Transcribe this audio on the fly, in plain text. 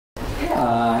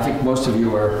I think most of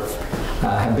you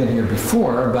have been here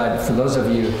before, but for those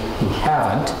of you who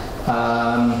haven't,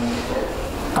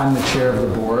 I'm the chair of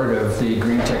the board of the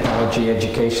Green Technology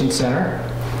Education Center.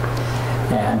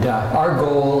 And our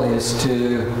goal is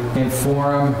to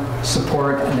inform,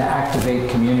 support, and activate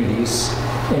communities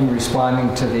in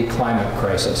responding to the climate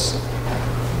crisis.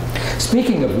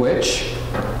 Speaking of which,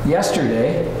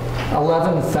 yesterday,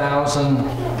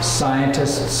 11,000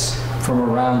 scientists from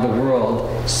around the world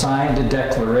signed a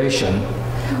declaration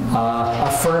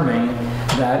affirming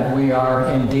that we are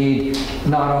indeed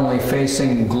not only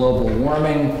facing global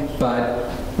warming,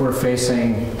 but we're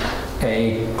facing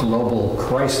a global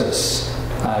crisis,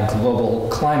 a global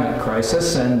climate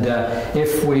crisis. And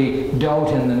if we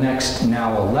don't in the next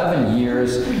now 11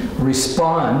 years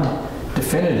respond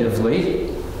definitively,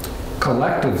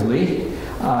 collectively,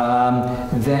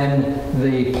 then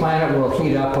the planet will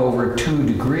heat up over 2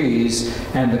 degrees,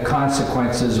 and the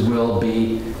consequences will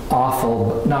be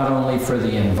awful, not only for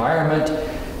the environment,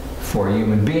 for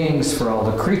human beings, for all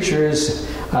the creatures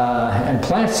and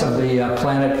plants of the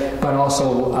planet, but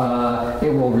also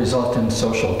it will result in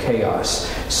social chaos.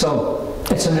 So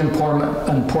it's an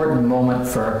important moment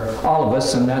for all of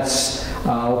us, and that's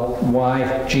why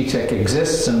GTEC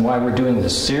exists and why we're doing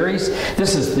this series.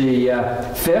 This is the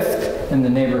 5th in the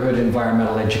Neighborhood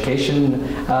Environmental Education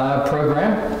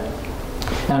program.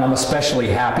 And I'm especially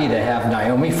happy to have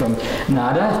Naomi from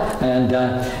NADA. And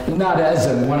NADA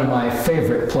is one of my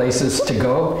favorite places to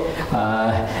go.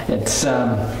 I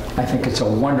think it's a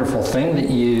wonderful thing that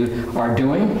you are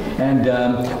doing. And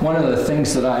one of the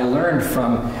things that I learned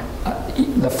from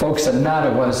the folks at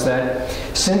NADA was that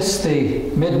since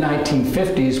the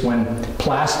mid-1950s, when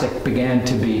plastic began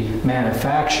to be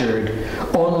manufactured,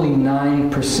 only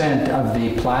 9% of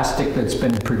the plastic that's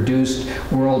been produced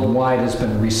worldwide has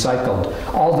been recycled.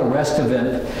 All the rest of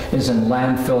it is in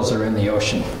landfills or in the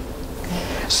ocean.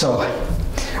 So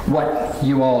what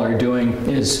you all are doing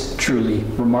is truly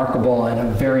remarkable and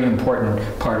a very important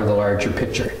part of the larger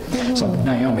picture. So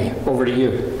Naomi, over to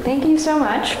you. Thank you so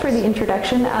much for the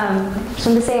introduction. Just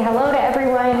want to say hello to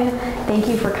everyone. Thank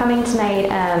you for coming tonight.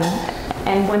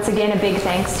 And once again, a big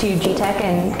thanks to GTEC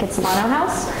and Kitsilano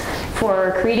House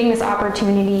for creating this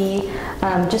opportunity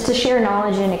just to share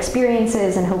knowledge and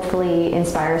experiences and hopefully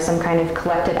inspire some kind of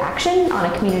collective action on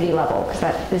a community level, because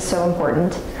that is so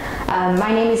important.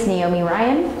 My name is Naomi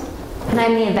Ryan, and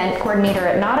I'm the event coordinator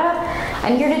at NADA.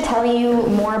 I'm here to tell you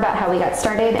more about how we got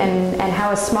started and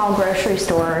how a small grocery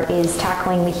store is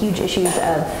tackling the huge issues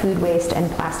of food waste and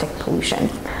plastic pollution.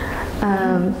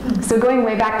 So going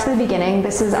way back to the beginning,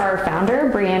 this is our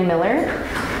founder, Brianne Miller,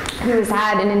 who has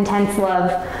had an intense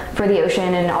love for the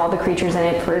ocean and all the creatures in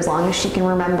it for as long as she can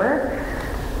remember.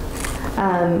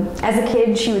 As a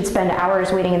kid, she would spend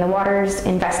hours wading in the waters,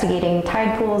 investigating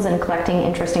tide pools and collecting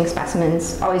interesting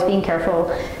specimens, always being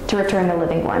careful to return the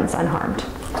living ones unharmed.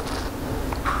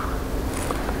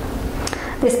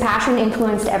 This passion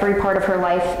influenced every part of her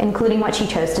life, including what she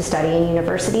chose to study in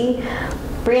university.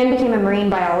 Brianne became a marine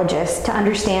biologist to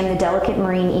understand the delicate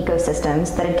marine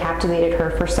ecosystems that had captivated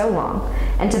her for so long,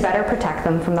 and to better protect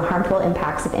them from the harmful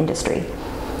impacts of industry.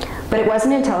 But it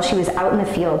wasn't until she was out in the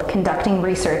field conducting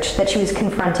research that she was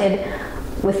confronted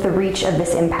with the reach of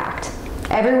this impact.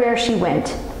 Everywhere she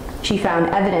went, she found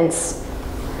evidence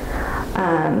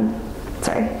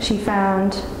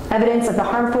of the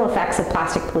harmful effects of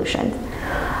plastic pollution.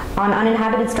 On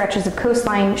uninhabited stretches of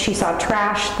coastline, she saw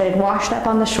trash that had washed up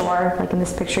on the shore, like in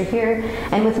this picture here,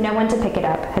 and with no one to pick it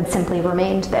up, had simply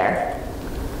remained there.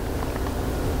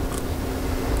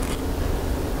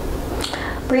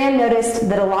 Brianne noticed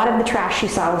that a lot of the trash she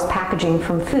saw was packaging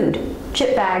from food: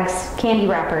 chip bags, candy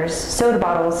wrappers, soda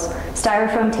bottles,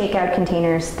 styrofoam takeout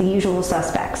containers, the usual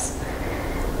suspects.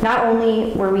 Not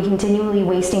only were we continually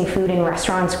wasting food in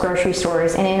restaurants, grocery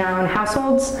stores, and in our own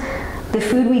households, the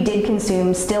food we did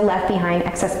consume still left behind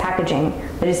excess packaging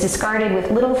that is discarded with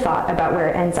little thought about where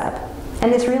it ends up.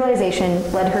 And this realization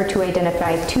led her to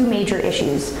identify 2 major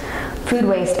issues: food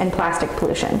waste and plastic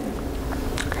pollution.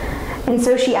 And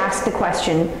so she asked the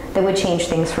question that would change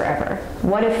things forever.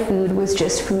 What if food was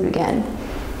just food again?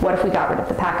 What if we got rid of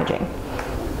the packaging?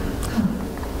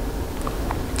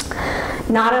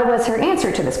 NADA was her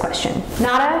answer to this question.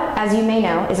 NADA, as you may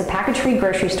know, is a package-free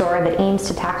grocery store that aims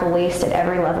to tackle waste at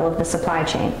every level of the supply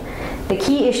chain. The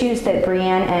key issues that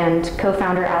Brianne and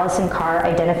co-founder Allison Carr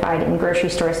identified in grocery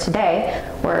stores today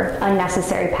were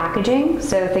unnecessary packaging.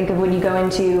 So think of when you go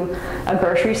into a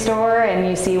grocery store and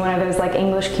you see one of those like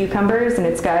English cucumbers and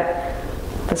it's got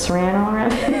the saran all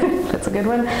around it. That's a good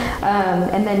one.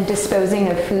 And then disposing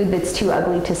of food that's too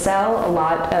ugly to sell. A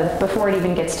lot of, before it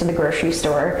even gets to the grocery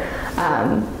store,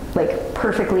 like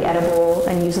perfectly edible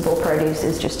and usable produce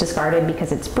is just discarded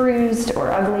because it's bruised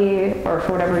or ugly or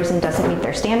for whatever reason doesn't meet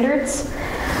their standards.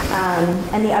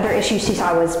 And the other issue she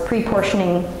saw was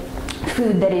pre-portioning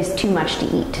food that is too much to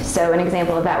eat. So an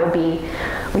example of that would be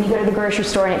when you go to the grocery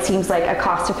store and it seems like a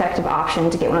cost-effective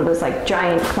option to get one of those like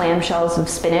giant clamshells of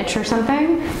spinach or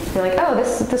something. You're like, oh,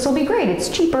 this will be great. It's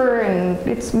cheaper and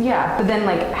it's, yeah. But then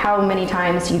like how many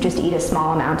times you just eat a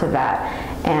small amount of that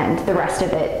and the rest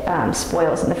of it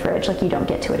spoils in the fridge, like you don't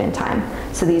get to it in time.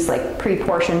 So these like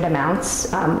pre-portioned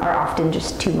amounts are often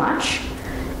just too much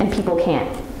and people can't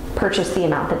purchase the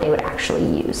amount that they would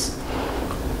actually use.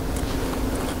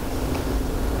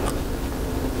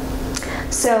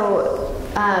 So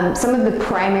some of the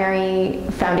primary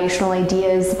foundational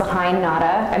ideas behind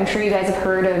NADA, I'm sure you guys have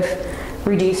heard of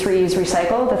reduce, reuse,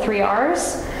 recycle, the 3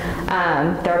 R's.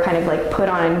 They're kind of like put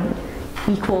on an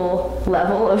equal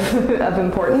level of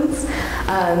importance.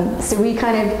 So we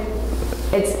kind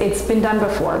of, it's been done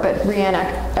before, but Rhiannon,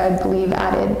 I believe,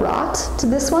 added brought to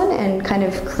this one and kind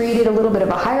of created a little bit of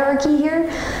a hierarchy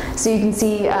here. So you can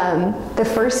see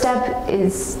the first step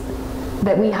is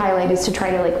that we highlight is to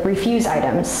try to like refuse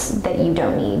items that you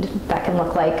don't need. That can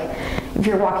look like if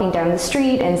you're walking down the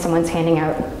street and someone's handing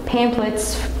out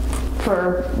pamphlets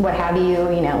for what have you,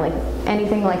 you know, like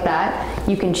anything like that,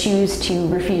 you can choose to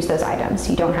refuse those items.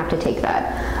 You don't have to take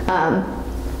that.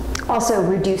 Also,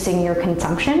 reducing your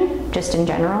consumption, just in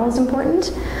general, is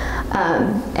important.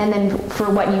 And then for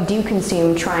what you do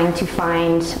consume, trying to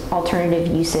find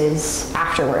alternative uses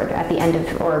afterward, at the end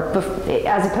of, or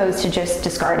as opposed to just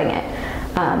discarding it.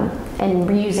 And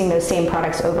reusing those same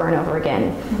products over and over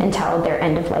again until their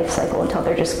end of life cycle, until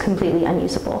they're just completely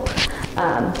unusable.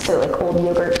 So like old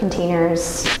yogurt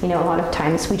containers, you know, a lot of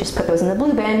times we just put those in the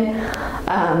blue bin.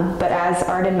 But as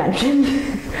Arden mentioned,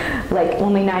 like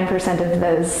only 9% of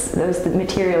those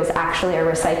materials actually are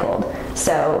recycled.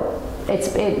 So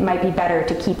it might be better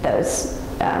to keep those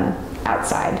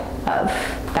outside of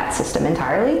that system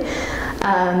entirely.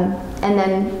 And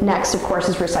then next, of course,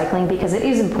 is recycling, because it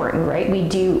is important, right?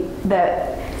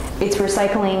 It's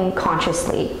recycling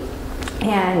consciously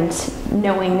and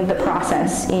knowing the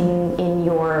process in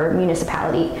your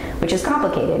municipality, which is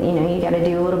complicated. You know, you got to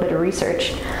do a little bit of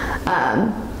research.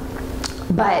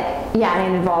 But yeah,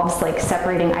 and it involves like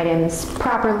separating items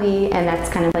properly, and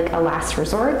that's kind of like a last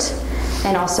resort.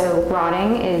 And also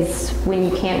rotting is when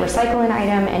you can't recycle an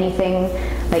item, anything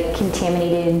like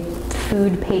contaminated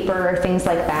food, paper, things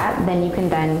like that, then you can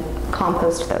then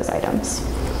compost those items.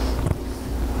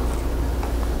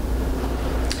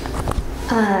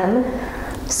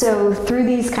 So through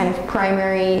these kind of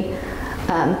primary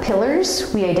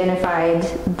pillars, we identified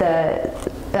the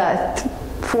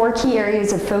 4 key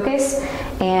areas of focus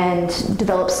and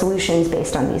developed solutions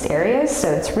based on these areas.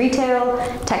 So it's retail,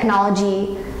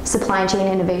 technology, supply chain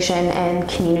innovation, and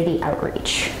community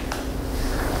outreach.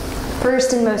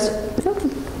 First and most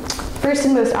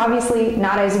obviously,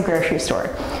 NADA is a grocery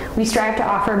store. We strive to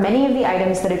offer many of the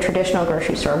items that a traditional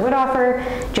grocery store would offer,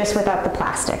 just without the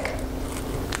plastic.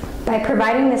 By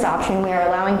providing this option, we are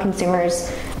allowing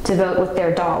consumers to vote with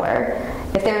their dollar.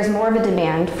 If there is more of a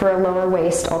demand for a lower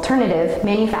waste alternative,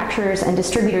 manufacturers and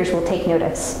distributors will take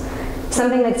notice.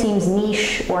 Something that seems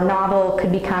niche or novel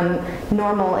could become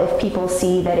normal if people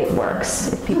see that it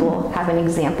works, if people have an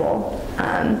example,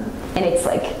 and it's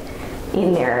like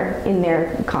in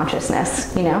their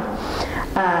consciousness, you know.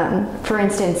 For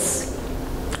instance,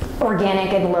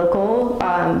 organic and local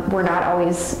were not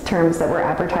always terms that were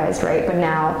advertised, right? But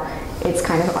now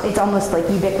it's almost like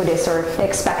ubiquitous or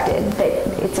expected that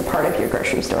it's a part of your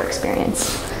grocery store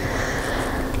experience.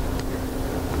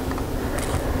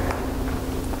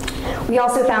 We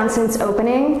also found since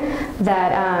opening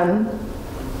that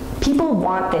people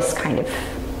want this kind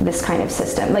of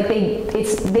system. Like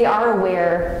they are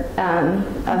aware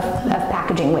of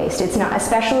packaging waste. It's not,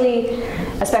 especially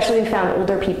we found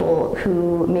older people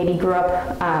who maybe grew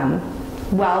up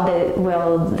while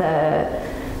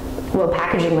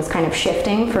packaging was kind of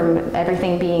shifting from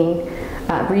everything being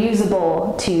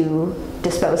reusable to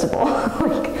disposable.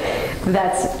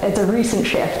 It's a recent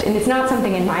shift, and it's not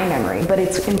something in my memory, but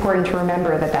it's important to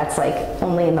remember that that's like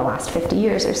only in the last 50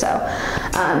 years or so.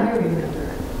 I remember.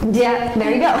 Yeah,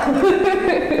 there you go.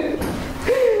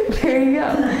 There you go.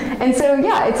 And so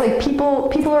yeah, it's like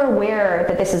people are aware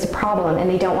that this is a problem and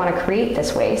they don't want to create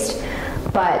this waste,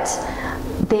 but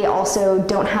they also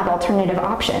don't have alternative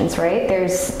options, right?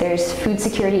 There's food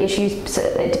security issues. So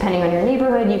depending on your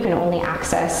neighborhood, you can only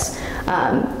access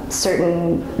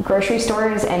certain grocery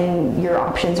stores, and your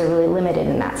options are really limited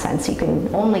in that sense. You can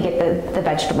only get the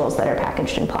vegetables that are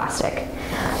packaged in plastic.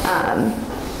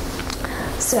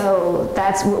 So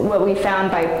that's what we found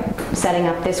by setting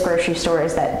up this grocery store,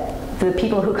 is that the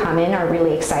people who come in are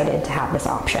really excited to have this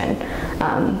option,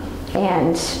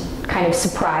 and kind of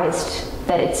surprised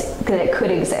that it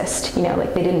could exist. You know,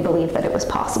 like they didn't believe that it was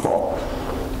possible.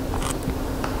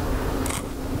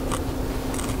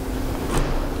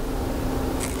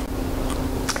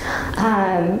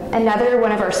 Another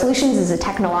one of our solutions is a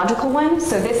technological one.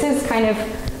 So this is kind of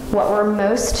what we're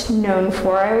most known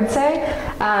for, I would say.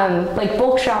 Like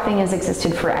bulk shopping has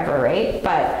existed forever, right?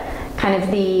 But kind of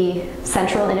the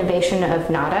central innovation of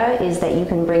Nada is that you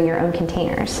can bring your own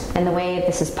containers. And the way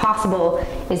this is possible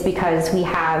is because we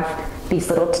have these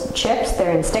little chips.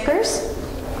 They're in stickers,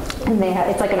 and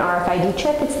it's like an RFID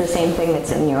chip. It's the same thing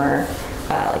that's in your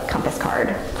like compass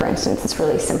card, for instance. It's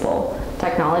really simple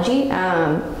technology.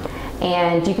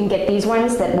 And you can get these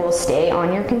ones that will stay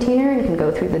on your container and can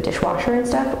go through the dishwasher and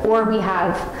stuff. Or we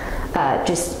have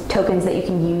just tokens that you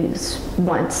can use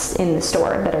once in the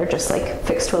store that are just like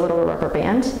fixed to a little rubber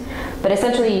band. But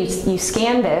essentially you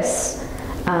scan this,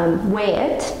 weigh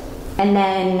it, and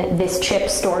then this chip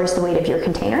stores the weight of your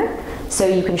container. So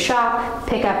you can shop,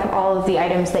 pick up all of the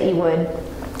items that you would,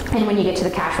 and when you get to the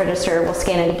cash register, we'll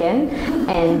scan it again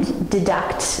and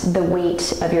deduct the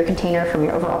weight of your container from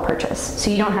your overall purchase. So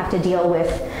you don't have to deal with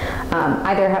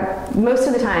most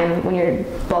of the time when you're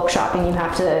bulk shopping, you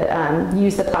have to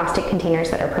use the plastic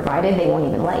containers that are provided. They won't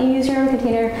even let you use your own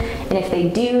container. And if they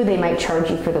do, they might charge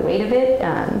you for the weight of it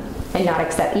and not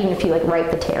accept, even if you like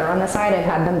write the tear on the side. I've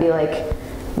had them be like,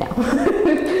 no,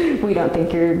 we don't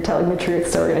think you're telling the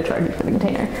truth, so we're going to charge you for the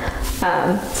container.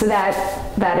 So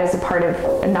that is a part of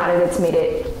Nada that's made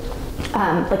it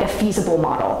like a feasible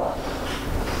model.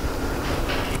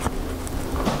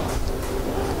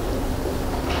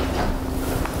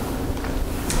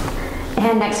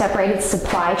 And next up, right, it's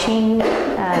supply chain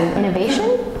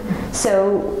innovation.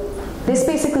 So this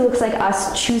basically looks like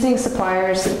us choosing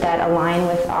suppliers that align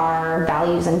with our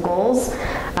values and goals,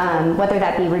 whether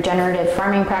that be regenerative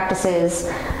farming practices,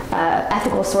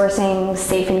 ethical sourcing,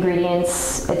 safe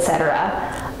ingredients,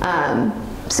 etc.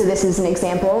 So this is an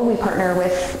example. We partner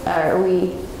with,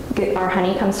 our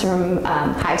honey comes from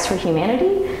Hives for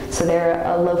Humanity. So they're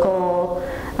a local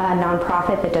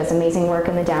nonprofit that does amazing work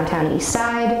in the downtown east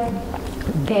side.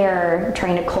 They're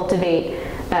trying to cultivate,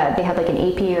 they have like an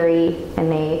apiary,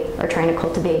 and they are trying to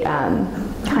cultivate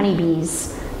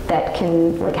honeybees that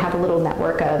can like have a little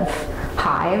network of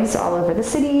hives all over the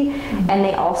city. And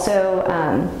they also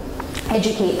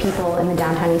educate people in the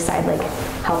downtown east side, like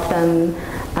help them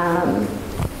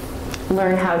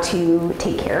learn how to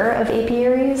take care of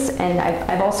apiaries. And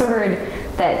I've also heard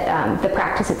that the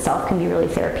practice itself can be really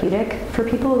therapeutic for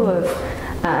people who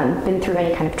have been through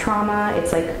any kind of trauma.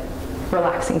 It's like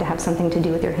relaxing to have something to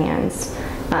do with your hands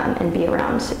and be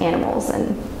around animals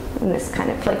and in this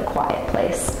kind of like quiet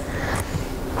place.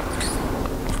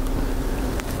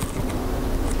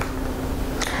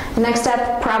 The next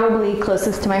step, probably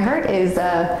closest to my heart, is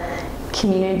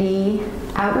community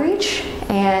outreach.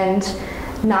 And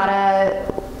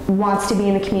Nada wants to be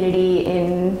in the community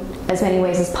in as many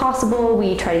ways as possible.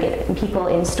 We try to get people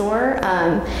in store,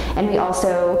 and we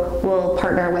also will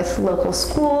partner with local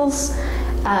schools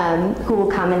who will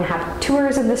come and have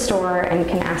tours of the store and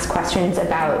can ask questions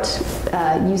about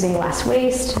using less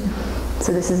waste.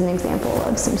 So this is an example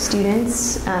of some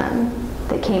students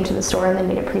that came to the store and then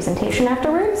made a presentation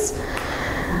afterwards.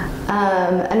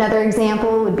 Another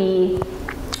example would be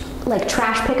like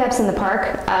trash pickups in the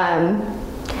park.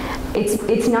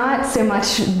 It's not so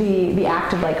much the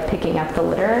act of like picking up the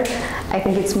litter. I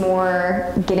think it's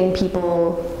more getting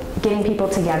people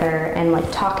together and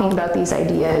like talking about these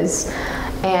ideas,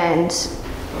 and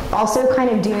also kind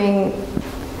of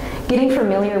getting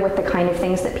familiar with the kind of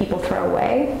things that people throw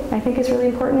away, I think is really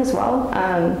important as well.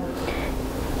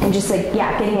 And just like,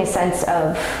 yeah, getting a sense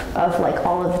of like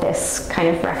all of this kind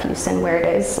of refuse and where it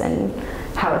is and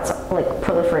how it's like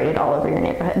proliferated all over your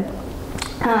neighborhood.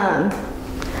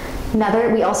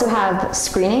 We also have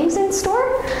screenings in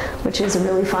store, which is a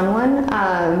really fun one.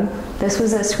 This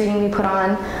was a screening we put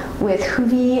on with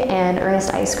Hoovie and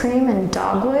Ernest Ice Cream and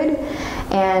Dogwood,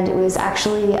 and it was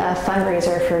actually a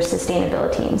fundraiser for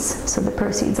Sustainability Teens. So the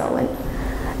proceeds all went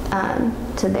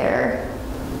to their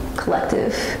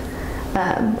collective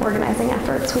organizing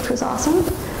efforts, which was awesome.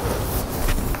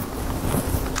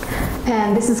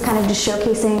 And this is kind of just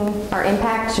showcasing our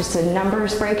impact, just a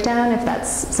numbers breakdown, if that's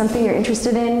something you're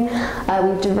interested in.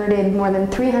 We've diverted more than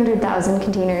 300,000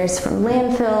 containers from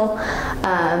landfill.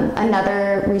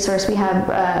 Another resource, we have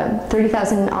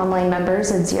 30,000 online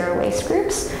members of zero waste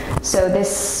groups. So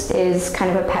this is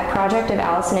kind of a pet project of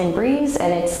Allison and Breeze,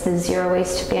 and it's the Zero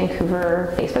Waste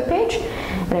Vancouver Facebook page.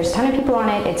 And there's a ton of people on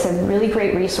it. It's a really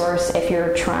great resource if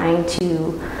you're trying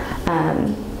to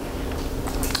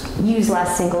use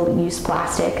less single-use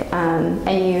plastic, and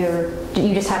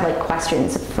you just have like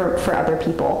questions for other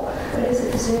people. What is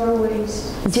it? Zero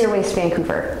Waste? Zero Waste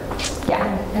Vancouver. Yeah.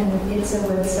 And it's a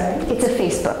website? It's a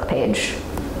Facebook page.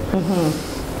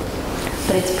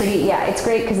 But it's pretty, yeah, it's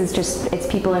great because it's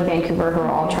people in Vancouver who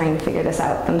are all trying to figure this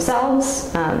out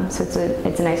themselves. So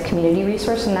it's a nice community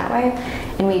resource in that way.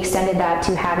 And we extended that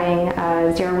to having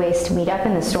a zero waste meetup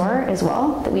in the store as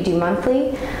well that we do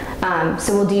monthly.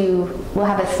 So we'll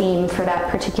have a theme for that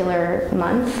particular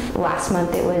month. Last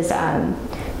month it was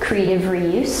creative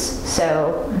reuse.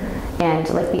 And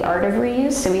like the art of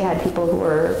reuse. So we had people who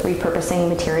were repurposing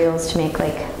materials to make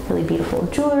like really beautiful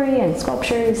jewelry and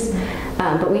sculptures.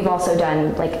 But we've also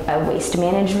done like a waste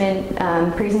management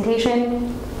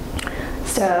presentation.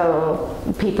 So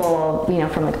people,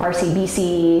 from like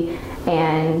RCBC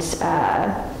and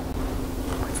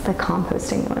what's the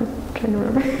composting one? I'm trying to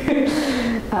remember.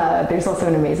 There's also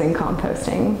an amazing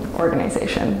composting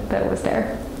organization that was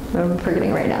there. I'm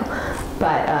forgetting right now.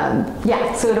 But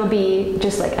yeah, so it'll be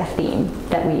just like a theme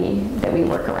that we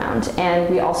work around. And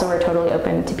we also are totally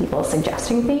open to people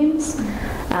suggesting themes,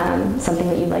 something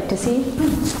that you'd like to see.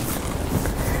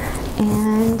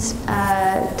 And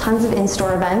tons of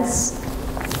in-store events.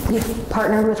 We've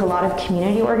partnered with a lot of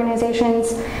community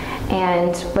organizations.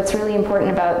 And what's really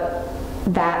important about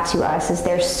that to us is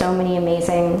there's so many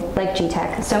amazing, like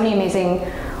GTEC, so many amazing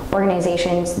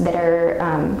organizations that are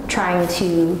trying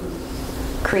to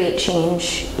create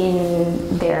change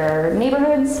in their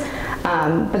neighborhoods,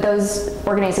 but those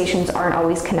organizations aren't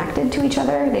always connected to each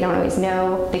other. They don't always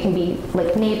know. They can be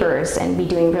like neighbors and be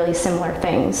doing really similar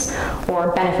things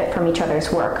or benefit from each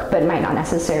other's work, but might not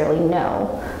necessarily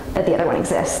know that the other one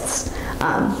exists.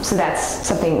 So that's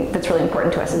something that's really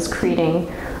important to us, is creating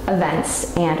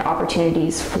events and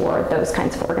opportunities for those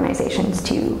kinds of organizations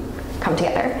to come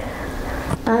together.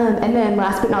 And then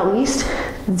last but not least,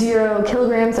 0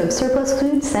 kilograms of surplus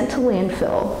food sent to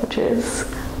landfill, which is a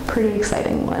pretty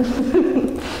exciting one.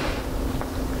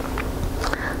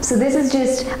 So this is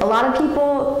just, a lot of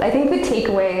people, I think the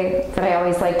takeaway that I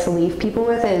always like to leave people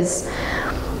with is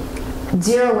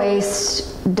zero waste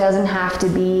doesn't have to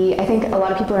be, I think a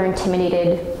lot of people are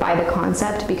intimidated by the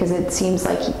concept because it seems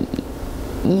like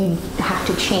you have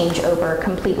to change over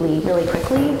completely really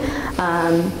quickly.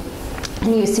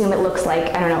 And you assume it looks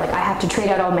like, I don't know, like I have to trade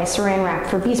out all my saran wrap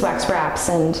for beeswax wraps,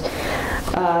 and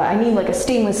I need like a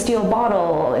stainless steel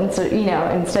bottle, and so,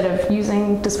 instead of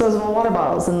using disposable water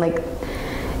bottles. And like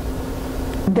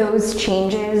those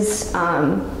changes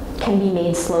can be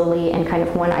made slowly and kind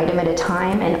of one item at a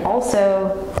time. And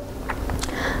also,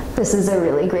 this is a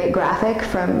really great graphic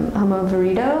from Homo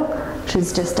Verito, which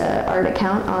is just an art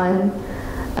account on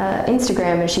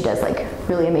Instagram, and she does like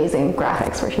really amazing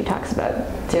graphics where she talks about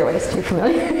zero waste. You're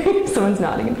familiar? Someone's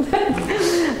nodding in the back.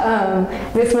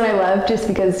 This one I love just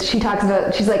because she's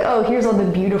like, oh, here's all the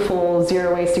beautiful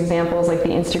zero waste examples, like the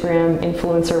Instagram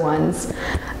influencer ones,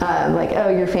 like, oh,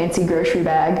 your fancy grocery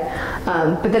bag.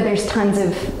 But then there's tons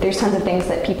of things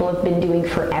that people have been doing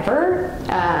forever,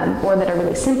 or that are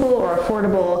really simple or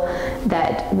affordable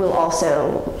that will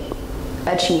also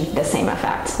achieve the same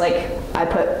effect. Like I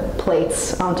put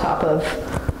plates on top of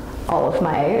all of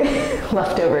my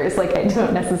leftovers. Like I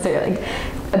don't necessarily,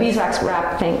 a beeswax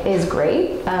wrap thing is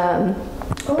great.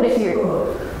 But if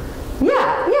you're,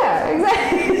 yeah,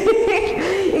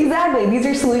 exactly. Exactly. These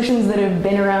are solutions that have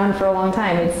been around for a long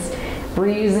time. It's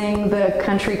reusing the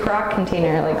country crock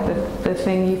container, like the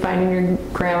thing you find in your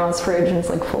grandma's fridge and it's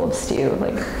like full of stew.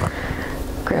 Like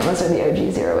grandmas are the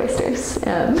OG zero wasters.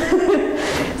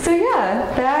 So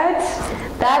yeah,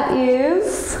 that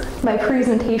is my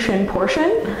presentation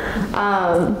portion.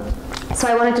 So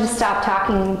I wanted to stop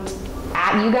talking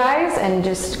at you guys and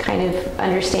just kind of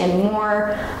understand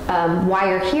more why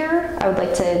you're here. I would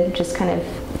like to just kind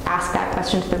of ask that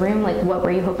question to the room, like what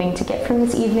were you hoping to get from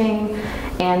this evening?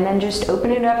 And then just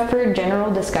open it up for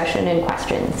general discussion and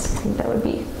questions. I think that would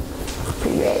be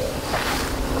pretty great.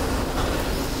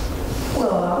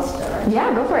 Well, I'll start.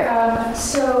 Yeah, go for it.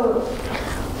 So,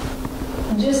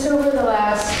 just over the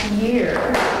last year,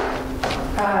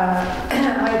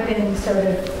 I've been sort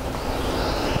of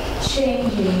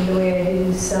changing the way I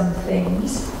do some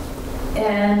things.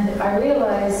 And I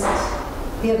realized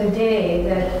the other day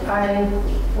that I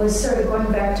was sort of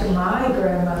going back to my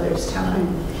grandmother's time.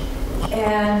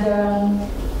 And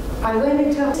I went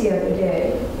into the other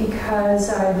day because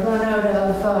I'd run out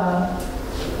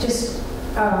of just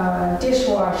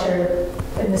dishwasher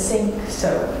in the sink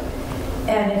soap.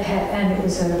 And it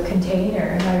was a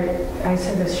container. And I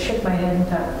sort of shook my head and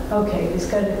thought, okay, there's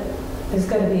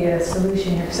got to be a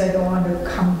solution here because I don't want to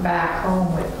come back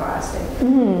home with plastic.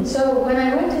 Mm-hmm. So when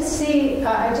I went to see,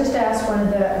 I just asked one of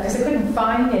the, because I couldn't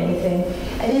find anything.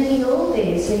 And in the old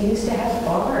days, they used to have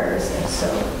bars of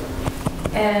soap.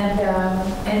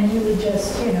 And you would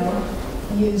just,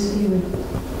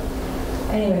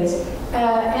 anyways.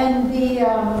 And the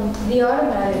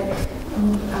automatic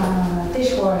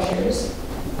dishwashers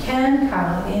can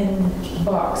come in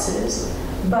boxes.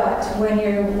 But when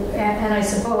you're, and I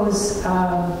suppose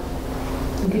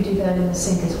you could do that in the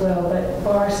sink as well, but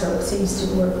bar soap seems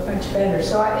to work much better.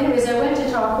 So anyways, I went to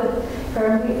talk with her,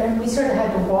 and we sort of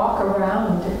had to walk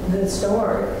around the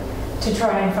store to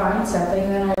try and find something.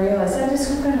 And then I realized I'm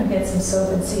just going to get some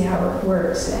soap and see how it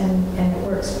works, and it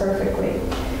works perfectly.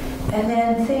 And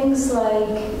then things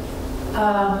like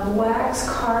wax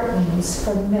cartons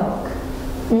for milk.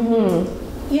 Mm-hmm.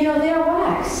 They're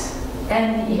wax.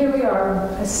 And here we are,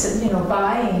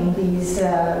 buying these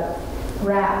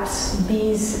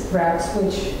bees wraps,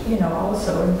 which,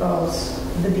 also involves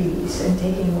the bees and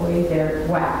taking away their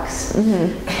wax.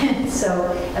 Mm-hmm. And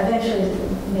so eventually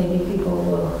maybe people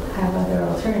will have other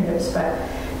alternatives. But,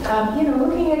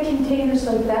 looking at containers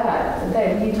like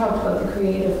that you talked about the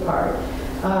creative part.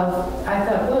 I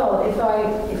thought, well, if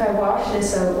I wash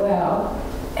this out well,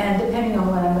 and depending on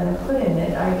what I'm going to put in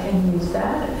it, I can use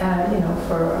that,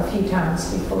 for a few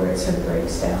times before it sort of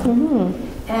breaks down.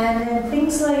 Mm-hmm. And then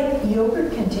things like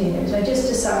yogurt containers. I just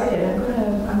decided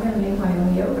I'm going to make my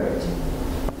own yogurt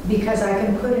because I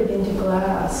can put it into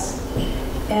glass.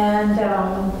 And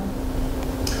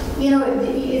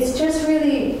it's just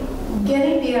really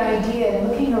getting the idea and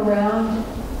looking around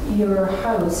your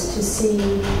house to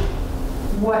see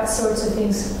what sorts of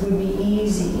things would be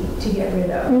easy to get rid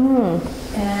of. Mm-hmm.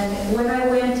 And when I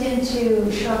went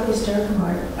into Shoppers Drug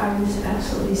Mart, I was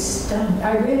absolutely stunned.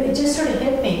 It just sort of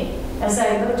hit me as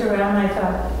I looked around. I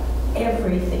thought,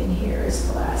 everything here is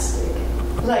plastic.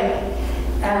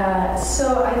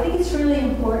 So I think it's really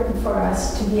important for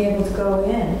us to be able to go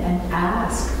in and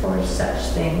ask for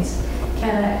such things.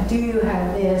 Do you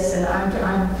have this? And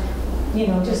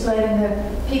I'm just letting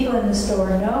the people in the store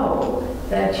know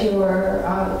that you're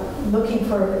looking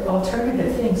for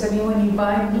alternative things. I mean, when you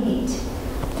buy meat,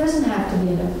 it doesn't have to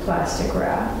be in a plastic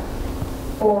wrap.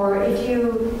 Or if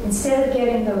you, instead of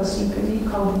getting those, you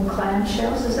call them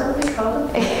clamshells, is that what they call them?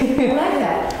 I like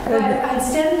that. But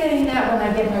instead of getting that when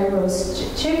I get my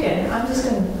roast chicken, I'm just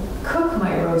going to cook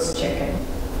my roast chicken.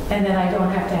 And then I don't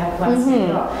have to have plastic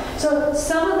at all. So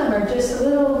some of them are just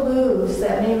little moves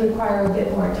that may require a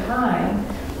bit more time,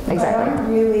 but aren't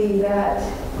really that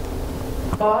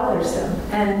bothersome.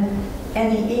 And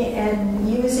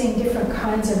using different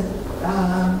kinds of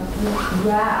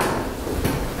wrap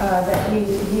that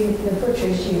the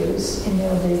butchers use. In the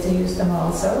old days they used them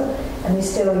also, and they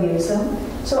still use them.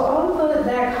 So all of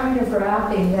that kind of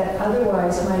wrapping that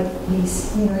otherwise might be,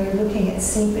 you're looking at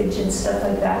seepage and stuff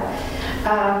like that.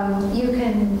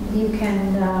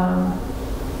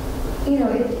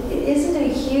 It isn't a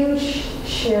huge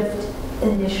shift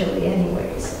initially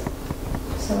anyways.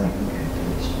 So I think I'm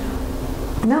finished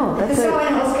now. No, that's someone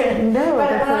else can. No,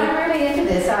 but I'm really into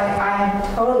this.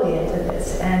 I'm totally into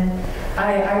this, and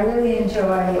I really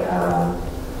enjoy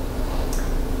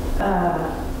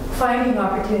finding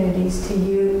opportunities to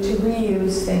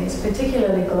reuse things,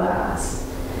 particularly glass,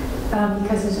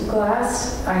 because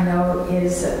glass I know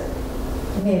is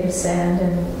made of sand,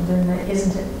 and there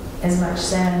isn't as much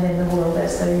sand in the world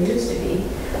as there used to be.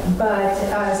 But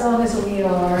as long as we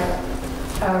are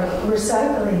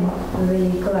recycling the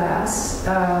glass,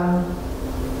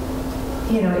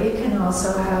 it can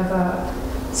also have a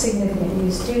significant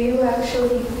use. Do you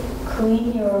actually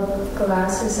clean your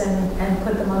glasses and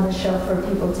put them on the shelf for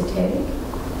people to take?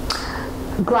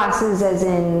 Glasses as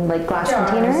in like glass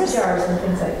containers? Jars and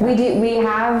things like that. We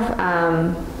have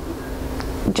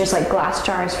just like glass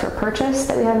jars for purchase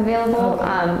that we have available.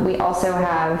 Okay. We also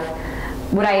have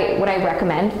what I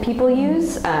recommend people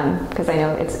use, because I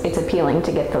know it's appealing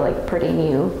to get the like pretty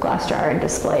new glass jar and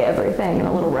display everything in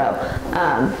a little row.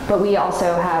 But we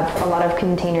also have a lot of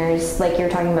containers, like you're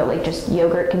talking about, like just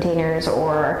yogurt containers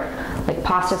or like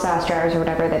pasta sauce jars or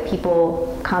whatever, that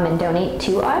people come and donate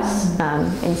to us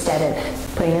instead of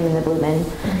putting them in the blue bin,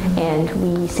 and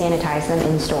we sanitize them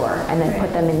in store and then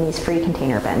put them in these free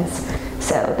container bins.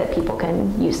 so that people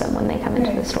can use them when they come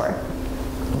into the store.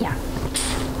 Yeah.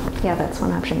 Yeah, that's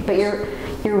one option. But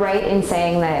you're right in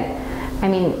saying that, I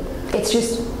mean, it's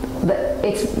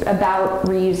about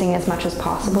reusing as much as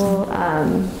possible.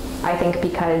 I think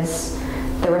because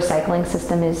the recycling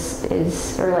system is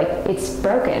it's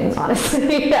broken,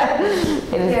 honestly.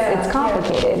 It's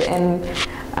complicated, and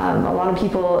a lot of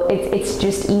people, it's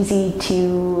just easy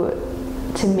to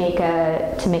make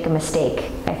a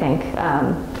mistake. I think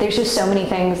there's just so many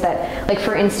things that, like,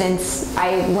 for instance,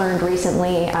 I learned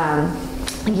recently.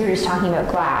 You were just talking about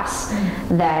glass,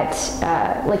 that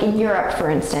like in Europe,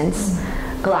 for instance,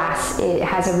 glass, it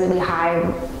has a really high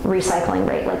recycling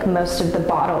rate. Like most of the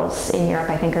bottles in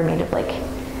Europe, I think, are made of like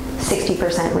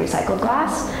 60% recycled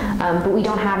glass, but we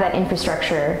don't have that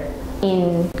infrastructure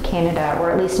in Canada, or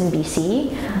at least in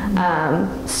BC.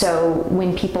 So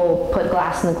when people put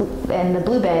glass in the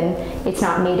blue bin, it's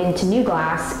not made into new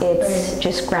glass, it's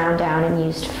just ground down and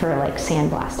used for like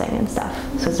sandblasting and stuff.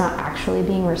 So it's not actually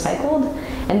being recycled.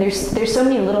 And there's so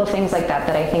many little things like that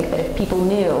I think that if people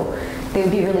knew, they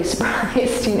would be really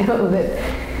surprised,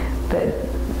 that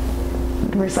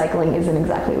recycling isn't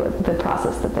exactly what the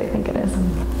process that they think it is.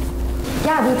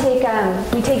 Yeah,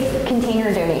 we take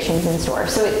container donations in store.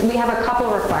 So we have a couple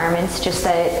requirements, just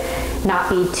that it not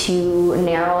be too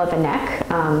narrow of a neck,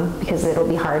 because it'll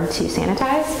be hard to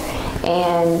sanitize.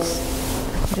 And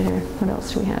what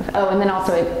else do we have? Oh, and then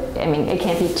also, it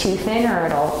can't be too thin or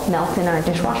it'll melt in our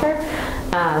dishwasher.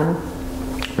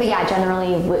 But yeah,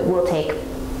 generally we'll take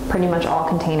pretty much all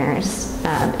containers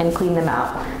and clean them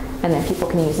out, and then people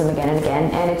can use them again and again.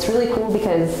 And it's really cool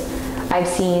because I've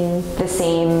seen the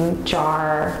same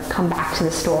jar come back to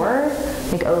the store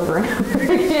like over and over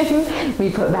again. We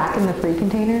put back in the free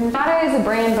container. Not as a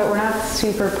brand, but we're not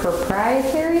super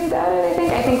proprietary about it,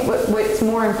 I think. What's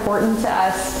more important to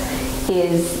us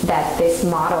is that this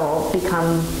model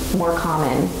become more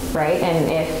common, right? And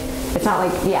if it's not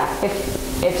like,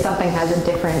 if something has a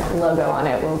different logo on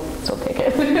it, we'll still take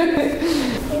it.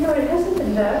 It hasn't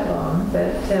been that long,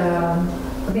 but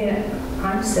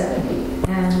I'm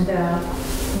 70, and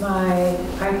I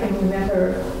can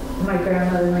remember my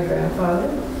grandmother and my grandfather,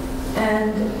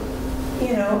 and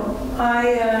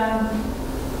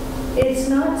it's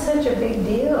not such a big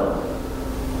deal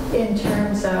in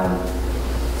terms of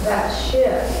that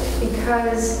shift,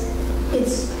 because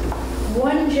it's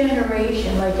one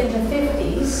generation. Like in the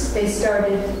 50s, they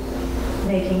started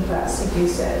making plastic, you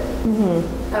said.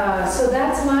 So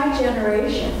that's my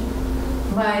generation.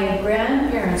 My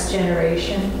grandparents'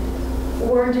 generation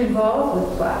weren't involved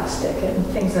with plastic and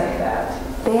things like that.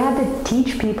 They had to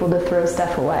teach people to throw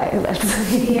stuff away.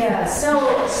 Yeah, so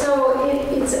it's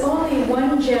only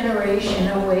one generation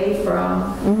away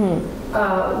from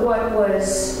what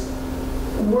was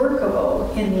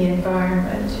workable in the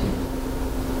environment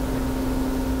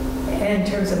in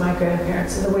terms of my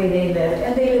grandparents and the way they lived.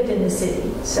 And they lived in the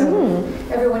city. So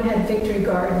everyone had victory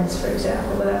gardens, for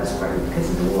example, but that was partly because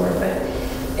of the war. But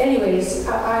anyways,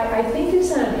 I think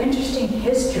there's an interesting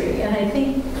history, and I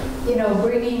think,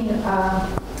 bringing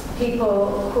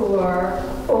people who are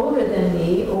older than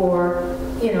me, or,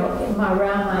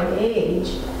 around my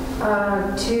age,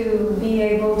 to be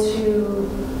able to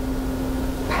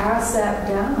pass that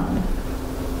down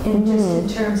just in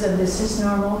terms of this is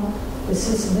normal, this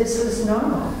was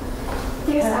normal.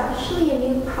 There's actually a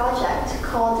new project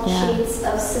called Shades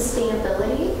of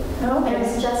Sustainability, and it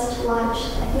was just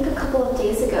launched, I think, a couple of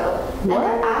days ago. And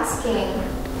they're asking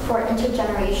for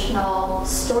intergenerational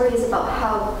stories about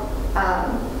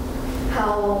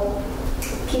how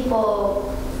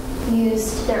people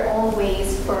used their own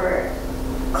ways for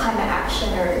climate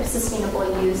action or sustainable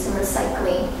use and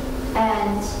recycling.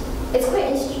 And it's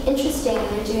quite interesting, and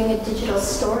they're doing a digital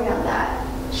story on that.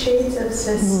 Shades of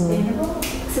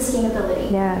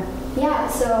sustainability. Yeah,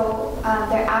 so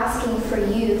they're asking for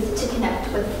youth to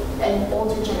connect with an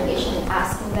older generation and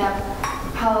asking them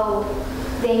how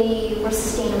they were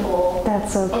sustainable.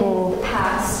 That's so cool. In the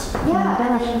past. Yeah,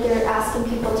 and then they're asking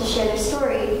people to share their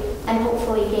story and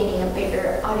hopefully gaining a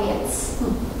bigger audience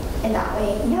in that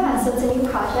way. Yeah, so it's a new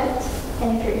project,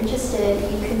 and if you're interested,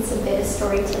 you can submit a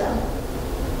story to them.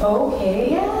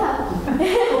 Okay. Yeah.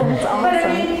 That's awesome.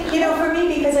 But for me,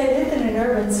 because I lived in an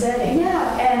urban setting,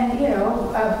 and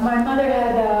my mother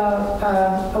had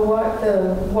what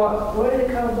do they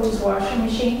call those washing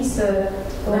machines? The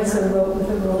ones that roll with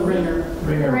a roller. Ringer.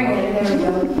 There we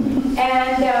go.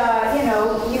 And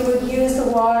you would use the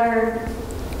water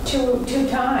two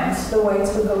times. The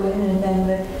whites would go in, and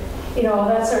then all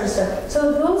that sort of stuff.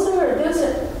 So those are.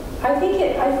 I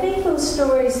think those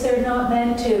stories, they're not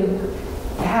meant to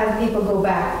have people go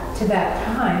back to that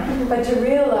time, but to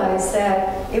realize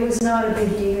that it was not a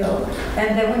big deal,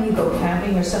 and that when you go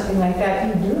camping or something like that,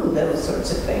 you do those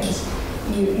sorts of things.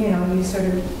 You're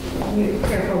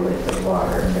careful with the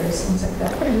water and various things like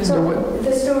that. So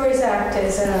the stories act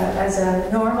as a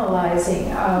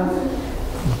normalizing of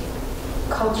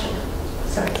culture.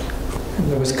 Sorry.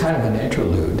 There was kind of an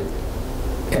interlude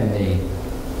in the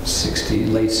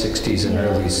late 60s and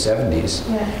early 70s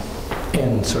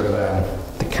in sort of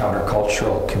the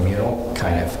countercultural communal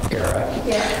kind of era,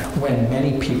 when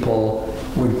many people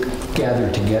would gather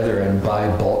together and buy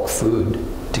bulk food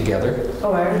together.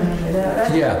 Oh, I remember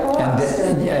that.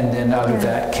 And then out of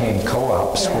that came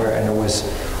co-ops, and it was,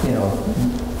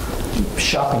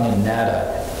 shopping in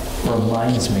Nada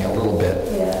reminds me a little bit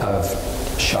of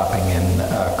shopping in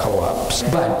co-ops.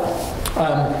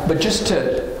 But just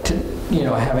to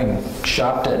having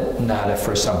shopped at Nada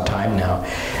for some time now,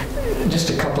 just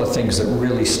a couple of things that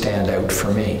really stand out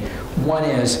for me. One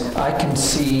is I can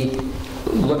see,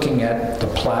 looking at the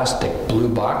plastic blue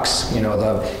box,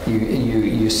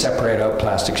 you separate out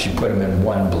plastics, you put them in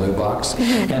one blue box,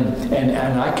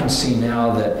 and I can see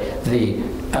now that the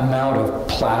amount of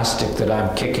plastic that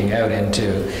I'm kicking out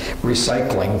into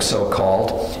recycling,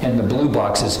 so-called, and the blue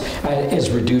box is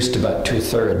reduced about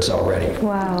 2/3 already.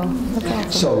 Wow, that's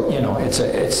awesome. So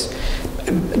it's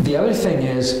the other thing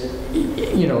is,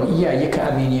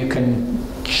 you can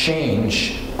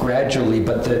change gradually,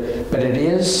 but it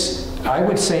is, I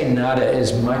would say, Nada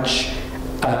is much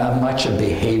a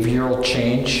behavioral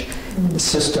change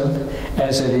system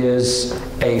as it is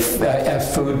a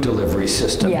food delivery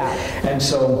system. Yeah. And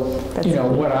so,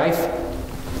 what I've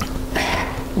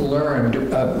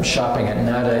learned shopping at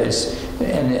Nada is,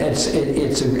 and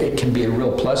it can be a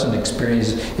real pleasant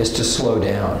experience, is to slow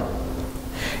down.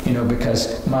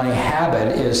 Because my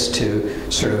habit is to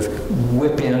sort of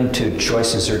whip into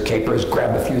Choices or Capers,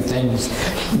 grab a few things,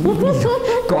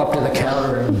 go up to the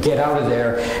counter and get out of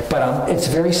there. But it's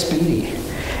very speedy.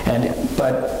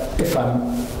 But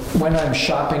when I'm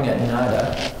shopping at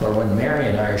Nada, or when Mary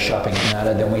and I are shopping at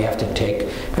Nada, then we have to take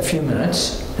a few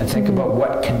minutes and think about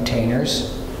what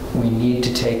containers we need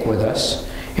to take with us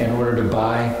in order to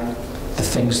buy the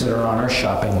things that are on our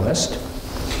shopping list.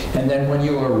 And then when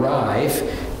you arrive,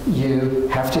 you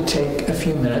have to take a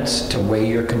few minutes to weigh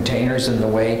your containers in the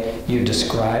way you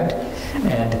described.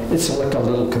 And it's like a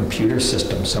little computer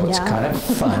system, so it's kind of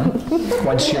fun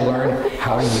once you learn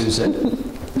how to use it.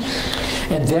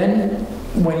 And then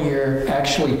when you're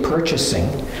actually purchasing,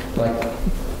 like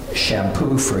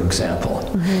shampoo, for example,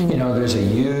 there's a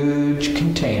huge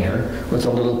container with a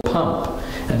little pump.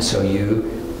 And so you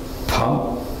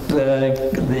pump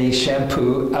the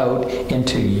shampoo out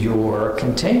into your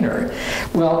container.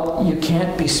 Well, you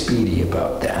can't be speedy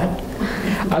about that.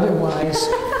 Otherwise,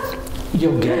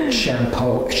 you'll get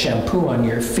shampoo on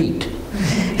your feet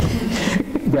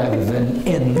rather than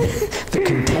in the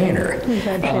container. We've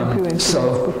had shampoo in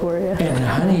before, and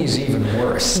honey's even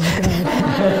worse.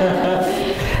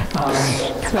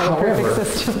 It's not a perfect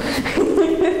system.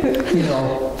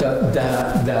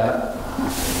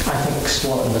 I think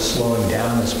the slowing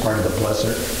down is part of the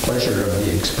pleasure of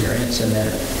the experience, and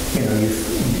then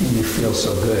you feel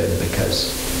so good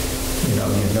because you know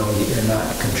that you're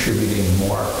not contributing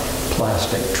more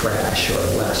plastic trash or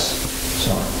less.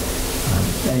 So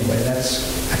anyway, that's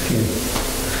a few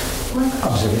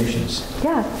observations.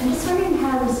 Yeah. I'm just wondering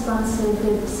how responsive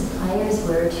the suppliers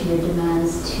were to your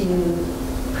demands to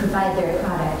provide their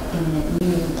product in a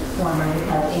new form or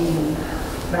without any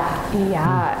wrap.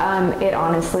 Yeah, it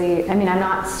honestly, I'm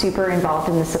not super involved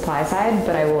in the supply side,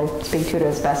 but I will speak to it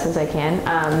as best as I can.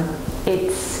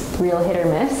 It's real hit or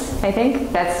miss, I think.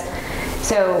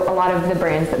 So a lot of the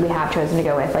brands that we have chosen to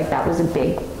go with, like that was a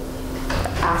big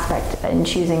aspect in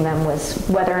choosing them, was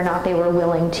whether or not they were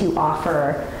willing to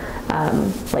offer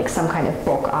like some kind of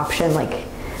bulk option,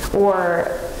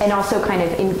 and also kind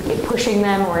of in pushing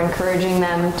them or encouraging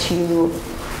them to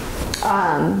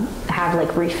have like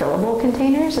refillable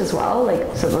containers as well.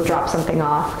 So they'll drop something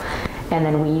off and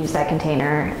then we use that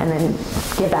container and then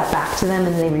give that back to them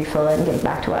and they refill it and give it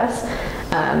back to us.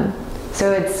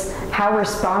 So it's how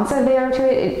responsive they are to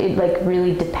it. It like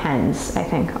really depends, I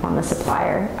think, on the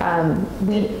supplier. Can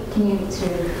you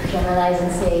sort of generalize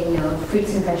and say,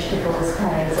 fruits and vegetables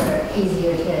kinds are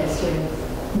easier to sort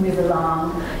of move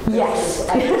along? Yes.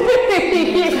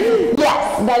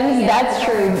 Yes, that's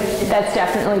true. That's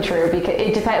definitely true, because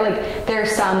it depends. Like there are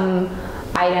some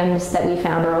items that we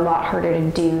found are a lot harder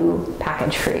to do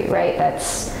package free, right?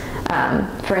 That's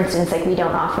for instance, like we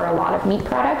don't offer a lot of meat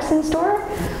products in store,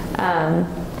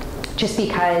 just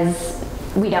because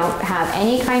We don't have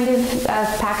any kind of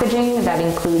packaging that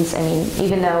includes, I mean,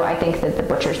 even though I think that the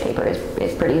butcher's paper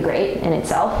is pretty great in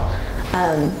itself,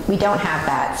 we don't have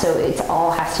that. So it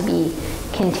all has to be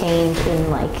contained in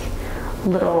like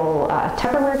little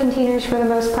Tupperware containers for the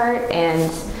most part.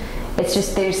 And it's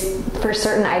just, for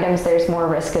certain items, there's more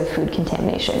risk of food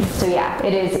contamination. So yeah,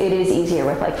 it is easier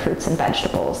with like fruits and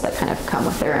vegetables that kind of come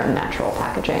with their own natural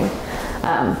packaging.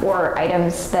 Or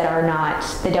items that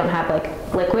they don't have like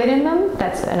liquid in them.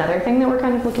 That's another thing that we're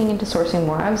kind of looking into sourcing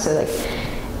more of. So like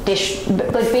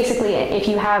basically if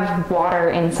you have water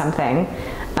in something,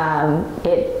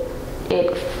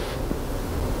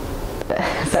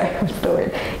 sorry, what's the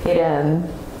word?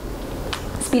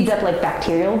 It speeds up like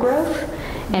bacterial growth,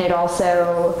 and it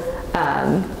also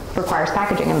requires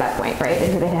packaging at that point, right?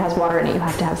 If it has water in it, you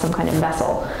have to have some kind of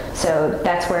vessel. So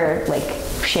that's where like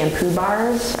shampoo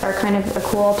bars are kind of a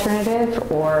cool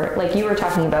alternative, or like you were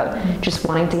talking about just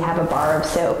wanting to have a bar of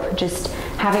soap, just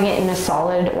having it in a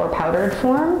solid or powdered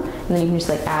form, and then you can just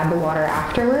like add the water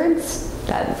afterwards.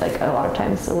 That like a lot of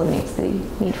times eliminates the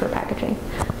need for packaging.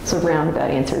 So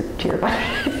roundabout answer to your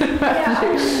question.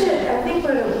 Yeah, I think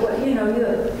what you know,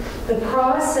 the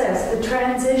process, the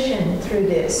transition through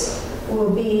this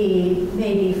will be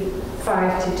maybe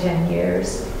 5 to 10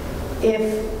 years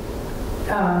if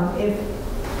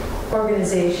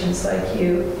organizations like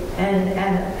you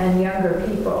and younger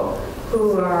people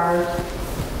who are,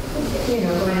 you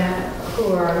know,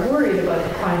 who are worried about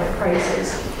the climate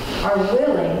crisis are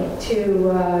willing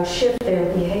to shift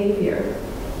their behavior,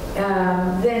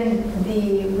 then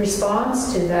the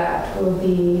response to that will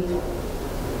be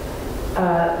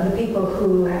the people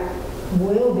who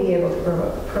will be able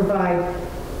to provide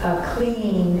a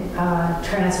clean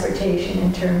transportation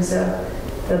in terms of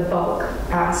the bulk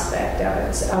aspect of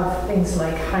it, of things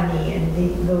like honey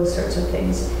and those sorts of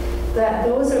things. That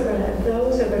those are going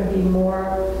to be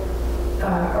more,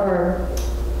 or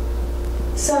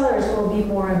sellers will be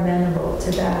more amenable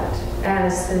to that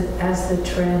as the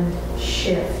trend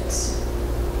shifts.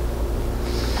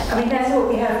 I mean, that's what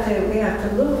we have to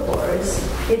look for. We're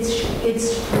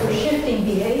shifting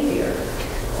behavior.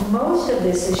 Most of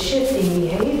this is shifting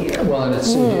behavior. Well, and it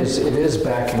is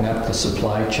backing up the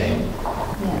supply chain.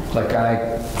 Yeah. Like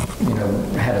I,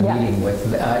 had a meeting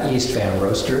with East Van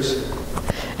Roasters,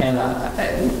 and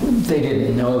they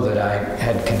didn't know that I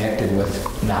had connected with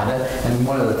NADA. And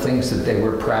one of the things that they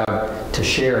were proud to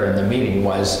share in the meeting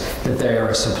was that they are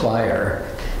a supplier,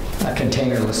 a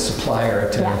containerless supplier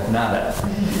to NADA.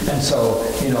 And so,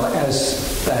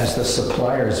 as the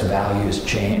suppliers' values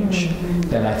change,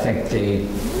 then I think the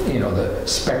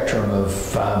spectrum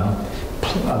of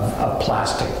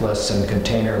plasticless and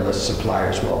containerless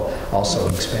suppliers will also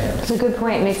expand. It's a good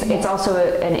point. It's also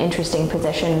an interesting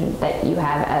position that you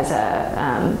have as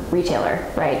a retailer,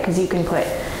 right? Because you can put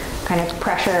kind of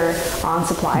pressure on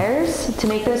suppliers to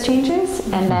make those changes,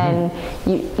 and then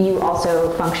you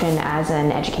also function as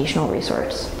an educational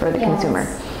resource for the consumer.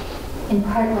 In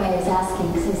part why I was asking,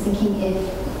 because I was thinking if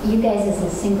you guys as a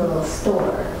single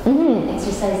store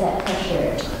exercise that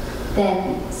pressure,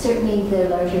 then certainly the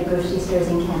larger grocery stores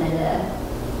in Canada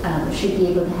should be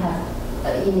able to have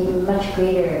much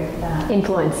greaher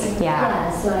influence. So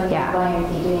why aren't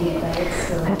they doing it right?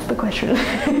 So that's the question.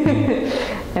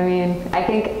 I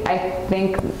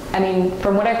think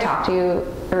from what I've talked to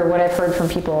or what I've heard from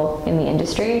people in the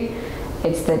industry,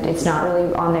 it's that it's not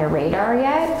really on their radar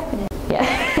yet. But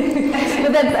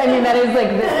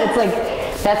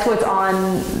that's what's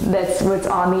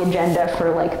on the agenda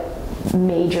for like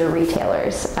major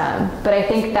retailers. But I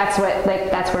think that's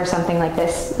where something like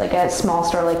this, like a small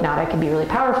store like NADA, can be really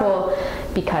powerful,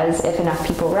 because if enough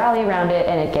people rally around it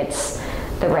and it gets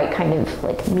the right kind of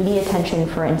like media attention,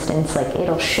 for instance, like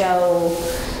it'll show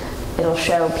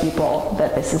people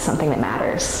that this is something that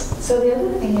matters. So the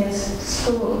other thing is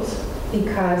schools,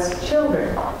 because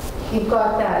children, you've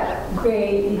got that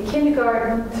grade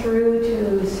kindergarten through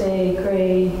to say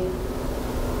grade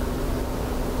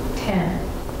 10.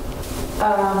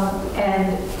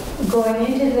 And going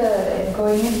into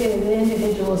the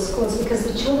individual schools, because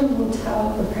the children will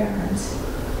tell the parents.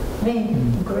 I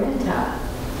mean, Greta,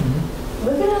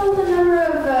 look at all the number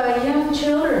of young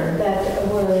children that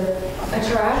were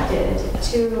attracted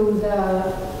to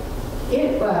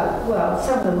well,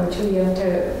 some of them were too young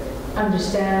to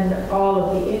understand all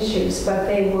of the issues, but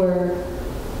they were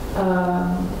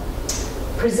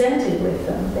presented with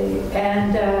them.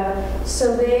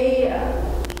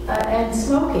 And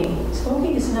smoking.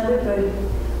 Smoking is another good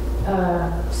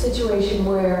situation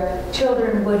where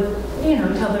children would,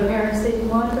 tell their parents they didn't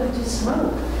want them to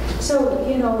smoke. So,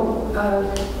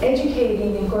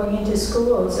 educating and going into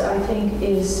schools, I think,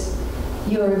 is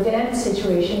your event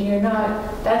situation.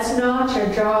 That's not your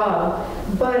job,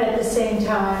 but at the same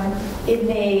time, it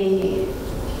may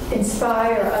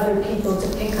inspire other people to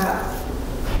pick up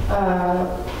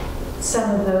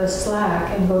some of the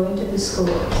slack and go into the schools.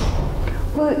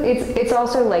 Well, it's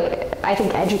also like, I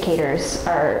think educators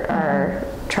are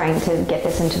trying to get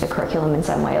this into the curriculum in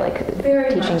some way, like Very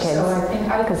teaching much kids. so. I think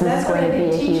Because this that's is going what to be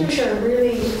a teachers huge. are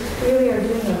really are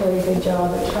doing a very good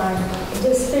job at trying,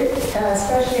 just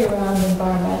especially around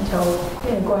environmental,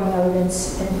 going out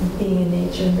and being in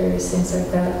nature and various things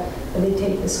like that. Where they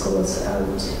take the schools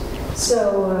out.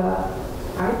 So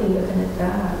I'd be looking at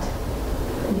that.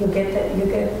 You'll get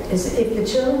if the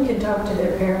children can talk to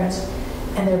their parents,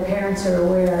 and their parents are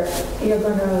aware,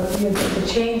 the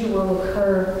change will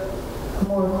occur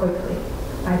more quickly,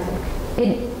 I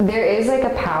think. There is like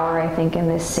a power, I think, in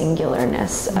this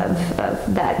singularness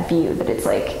of that view, that it's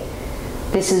like,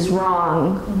 this is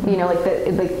wrong, like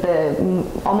the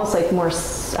almost like more,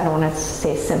 I don't want to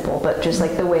say simple, but just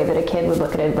like the way that a kid would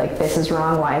look at it, like, this is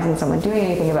wrong, why isn't someone doing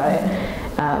anything about it?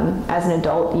 As an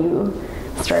adult, you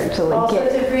start to like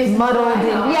get muddled in,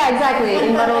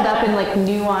 and muddled up in like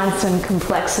nuance and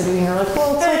complexity, and you're like,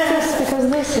 well, it's like this because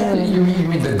this. And You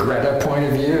mean the Greta point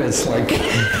of view? It's like,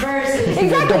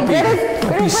 exactly.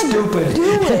 Don't be stupid.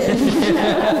 Do it.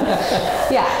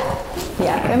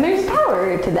 Yeah, and there's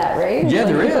power to that, right? Yeah,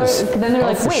 there is. Then they're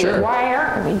like, wait, sure. why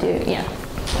aren't we doing? Yeah,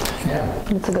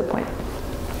 that's a good point.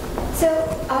 So,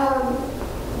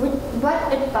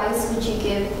 what advice would you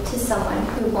give to someone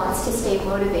who wants to stay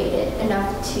motivated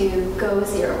enough to go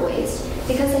zero waste?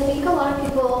 Because I think a lot of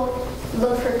people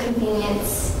look for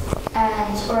convenience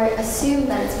or assume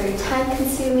that it's very time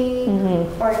consuming,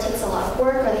 or it takes a lot of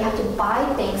work, or they have to buy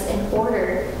things in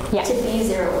order to be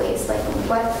zero waste. Like,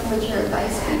 what would your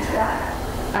advice be to that?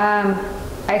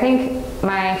 I think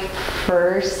my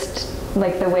first,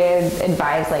 like, the way I'd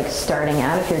advise, like, starting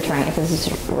out, if this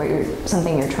is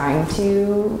something you're trying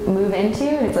to move into,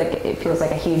 it's like, it feels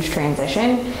like a huge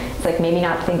transition. It's like maybe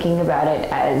not thinking about it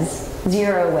as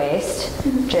zero waste,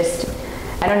 just,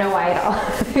 I don't know why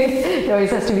it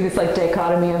always has to be this like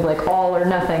dichotomy of like all or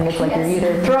nothing. It's like you're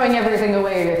either throwing everything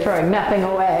away or you're throwing nothing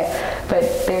away. But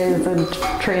there's a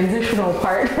transitional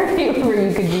part where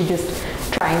you could be just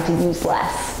trying to use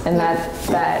less, and that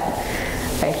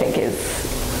I think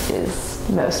is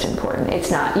most important.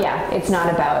 It's not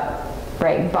about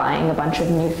buying a bunch of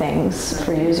new things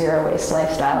for your zero waste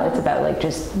lifestyle. It's about like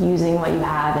just using what you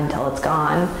have until it's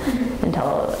gone,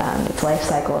 until its life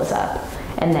cycle is up.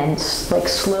 And then like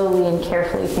slowly and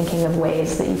carefully thinking of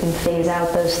ways that you can phase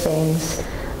out those things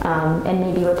and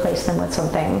maybe replace them with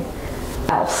something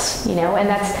else, and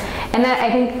that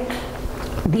I think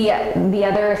the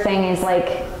other thing is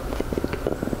like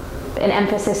an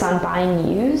emphasis on buying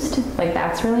used, like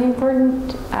that's really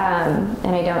important.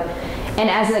 And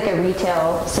as like a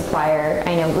retail supplier,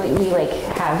 I know we like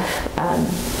have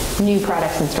new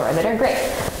products in store that are great,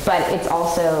 but it's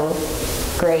also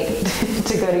great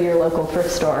to go to your local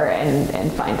thrift store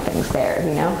and find things there,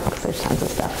 because there's tons of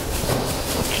stuff.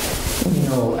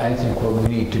 I think what we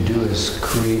need to do is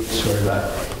create sort of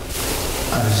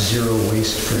a zero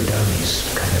waste for dummies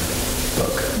kind of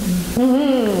book.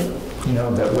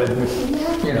 That would,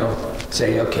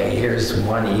 say, okay, here's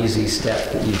one easy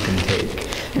step that you can take,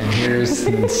 and here's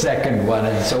the second one,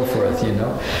 and so forth,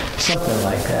 something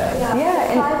like that.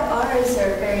 Yeah, 5 R's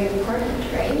are very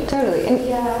important, right? Totally.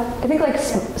 And I think like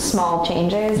small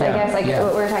changes, I guess, like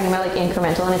what we're talking about, like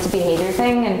incremental, and it's a behavior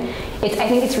thing, and I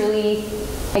think it's really,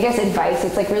 I guess, advice.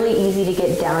 It's like really easy to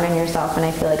get down on yourself, and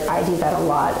I feel like I do that a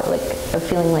lot, like of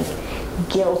feeling like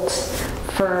guilt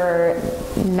for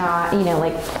not,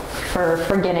 for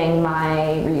forgetting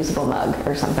my reusable mug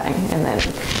or something, and then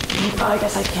I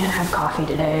guess I can't have coffee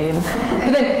today.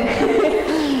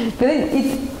 But then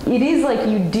it is like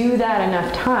you do that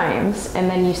enough times, and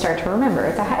then you start to remember.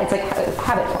 It's like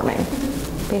habit forming,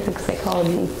 basic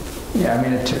psychology. Yeah,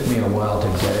 it took me a while to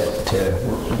get it to,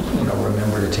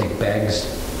 remember to take bags.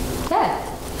 Yeah.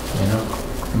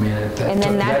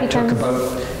 That took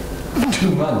about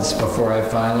 2 months before I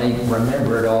finally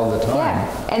remembered all the time.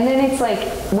 Yeah, and then it's like,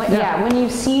 when you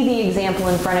see the example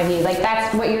in front of you, like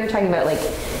that's what you're talking about, like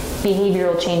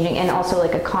behavioral changing, and also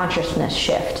like a consciousness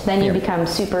shift. Then you become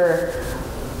super,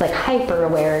 like hyper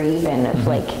aware even of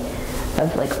like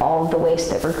all of the waste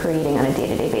that we're creating on a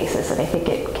day-to-day basis, and I think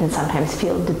it can sometimes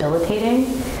feel debilitating.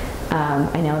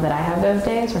 I know that I have those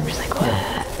days where I'm just like,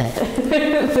 what?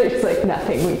 There's like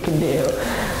nothing we can do.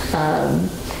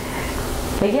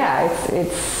 But yeah,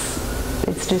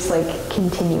 it's just like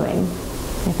continuing,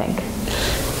 I think.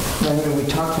 We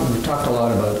talked a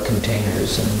lot about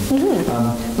containers,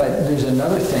 but there's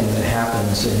another thing that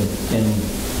happens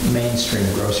in mainstream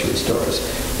grocery stores.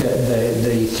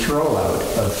 The throw out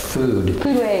of food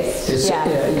waste is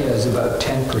about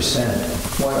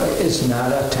 10%. Is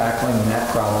NADA tackling that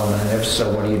problem, and if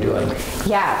so, what are you doing?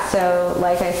 Yeah, so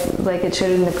like it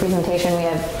showed in the presentation, we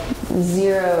have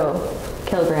 0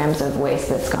 kilograms of waste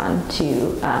that's gone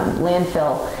to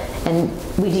landfill. And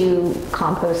we do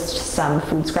compost some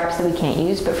food scraps that we can't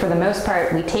use, but for the most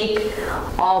part, we take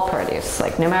all produce,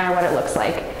 like no matter what it looks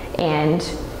like. And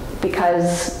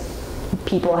because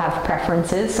people have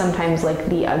preferences, sometimes like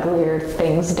the uglier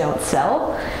things don't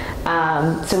sell.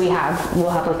 So we'll have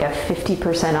like a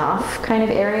 50% off kind of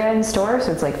area in store.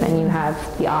 So it's like then you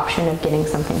have the option of getting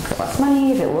something for less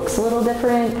money if it looks a little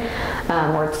different,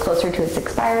 or it's closer to its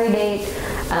expiry date.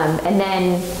 And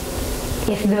then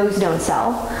if those don't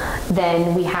sell,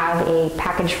 then we have a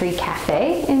package-free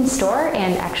cafe in store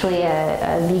and actually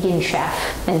a vegan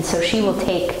chef. And so she will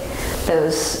take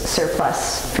those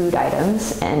surplus food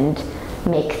items and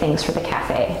make things for the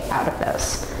cafe out of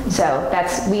those. So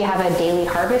we have a daily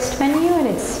harvest menu, and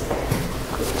it's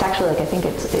actually like, I think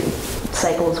it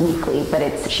cycles weekly,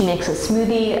 but she makes a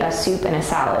smoothie, a soup, and a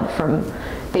salad from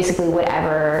basically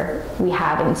whatever we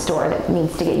have in store that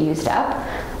needs to get used up.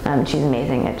 She's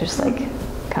amazing at just like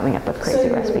coming up with crazy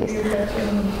recipes. You're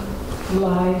getting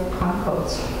live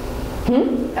compost. I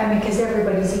mean, because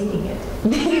everybody's eating it.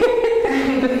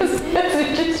 That's an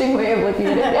interesting way of looking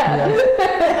at it.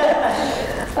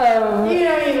 Yeah. You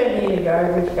don't even need a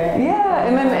garbage bag. Yeah,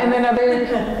 and then other,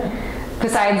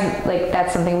 besides like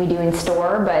that's something we do in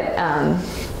store, but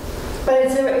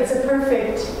it's a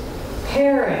perfect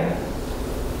pairing.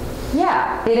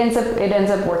 Yeah, it ends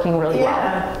up working really well.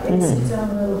 Yeah, it's its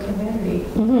own little community.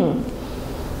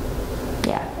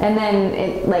 Yeah, and then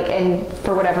and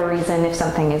for whatever reason, if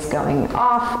something is going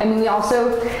off, I mean, we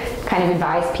also kind of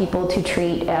advise people to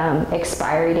treat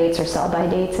expiry dates or sell-by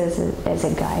dates as a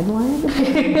guideline,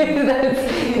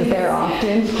 because they're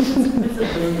often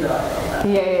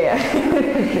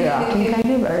they're often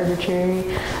kind of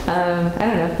arbitrary. I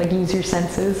don't know, like use your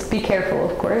senses. Be careful,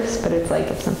 of course, but it's like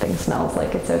if something smells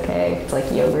like it's okay, it's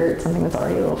like yogurt, something that's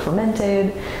already a little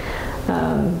fermented.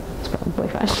 It's probably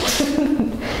fine.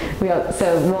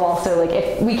 We'll also, like,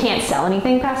 if we can't sell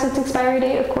anything past its expiry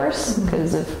date, of course,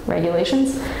 because of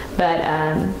regulations, but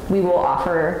we will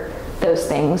offer those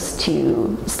things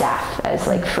to staff as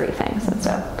like free things. And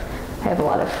so I have a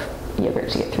lot of yogurt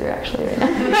to get through actually right now.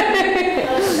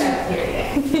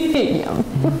 Yum.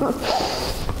 Well,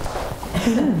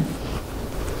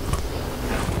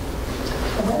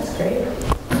 that's great.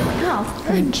 Wow.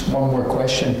 Just one more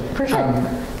question. For sure.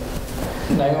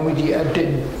 Naomi,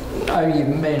 you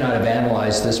may not have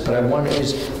analyzed this, but I wonder, do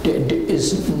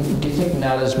you think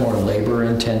NADA's more labor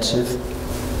intensive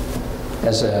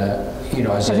as an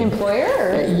employer?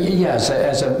 Or? Yes,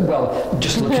 well,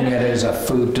 just looking at it as a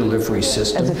food delivery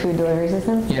system. As a food delivery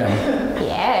system? Yeah.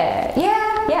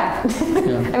 Yeah.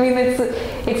 I mean,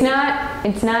 it's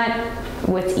not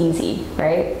what's easy,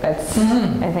 right? That's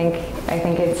I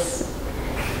think it's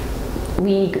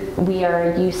we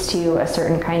are used to a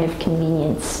certain kind of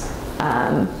convenience,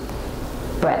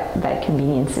 but that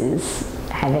convenience is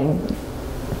having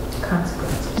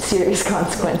serious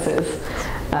consequences.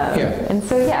 And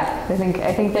so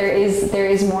I think there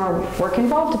is more work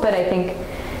involved, but I think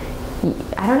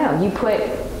I don't know, you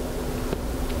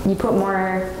put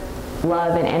more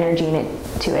love and energy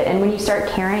into it, and when you start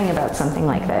caring about something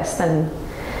like this, then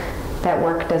that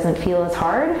work doesn't feel as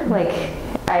hard. Like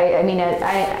I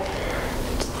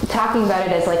talking about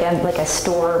it as like a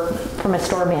store, from a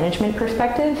store management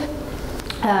perspective,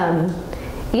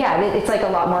 it's like a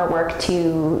lot more work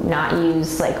to not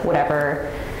use like whatever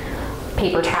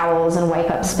paper towels and wipe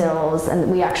up spills, and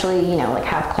we actually like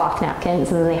have cloth napkins,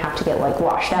 and then they have to get like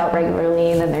washed out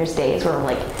regularly, and then there's days where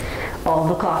like all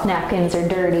the cloth napkins are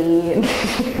dirty and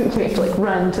we have to like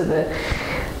run to the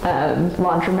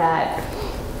laundromat.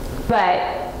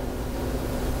 But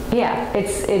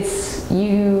it's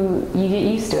you get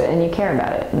used to it and you care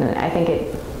about it, and I think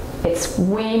it's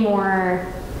way more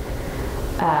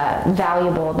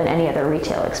valuable than any other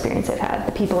retail experience I've had.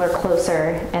 The people are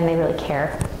closer and they really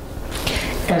care.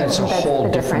 And it's a whole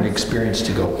different experience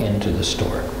to go into the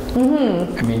store.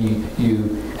 I mean,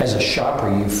 you as a shopper,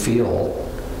 you feel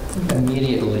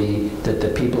immediately that the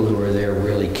people who are there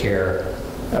really care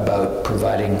about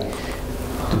providing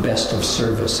the best of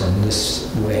service in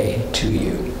this way to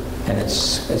you. And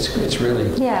it's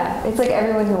really... Yeah, it's like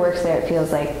everyone who works there, it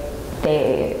feels like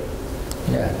they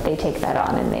they take that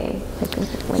on and they can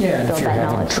like, Yeah, and build if you're that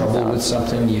having knowledge trouble with themselves.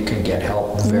 something, you can get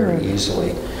help very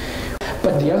easily.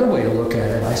 But the other way to look at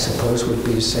it, I suppose, would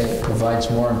be to say it provides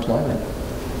more employment.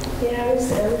 Yeah, I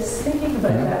was thinking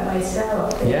about that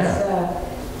myself. It's,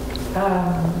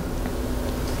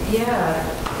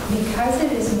 because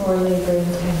it is more labor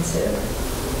intensive,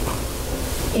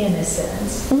 in a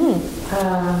sense,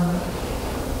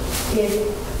 it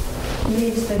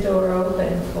leaves the door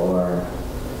open for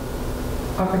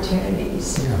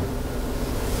opportunities. Yeah.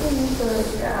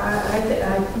 I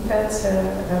think that's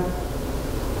a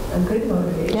good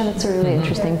motivation. Yeah, that's a really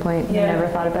interesting point. I never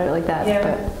thought about it like that.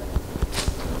 Yeah.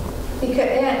 Because,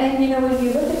 and you know, when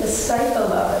you look at the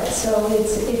cycle of it, so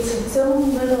it's its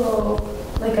own little,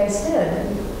 like I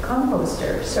said,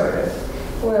 composter sort of,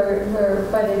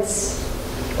 but it's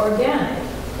organic.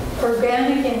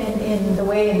 Organic in the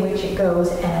way in which it goes,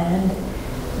 and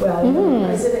well,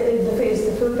 is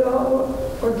the food all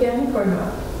organic or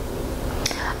not?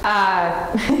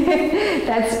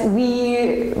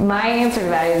 My answer to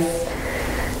that is,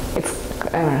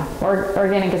 I don't know,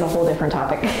 organic is a whole different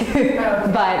topic.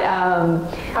 But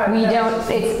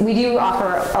we do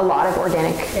offer a lot of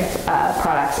organic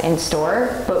products in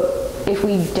store, but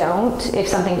if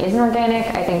something isn't organic,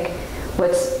 I think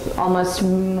what's almost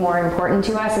more important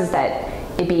to us is that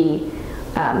it be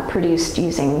produced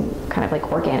using kind of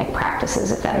like organic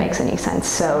practices, if that makes any sense.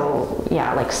 So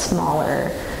yeah, like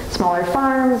smaller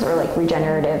farms or like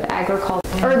regenerative agriculture,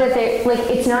 or that they like.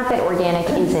 It's not that organic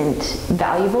isn't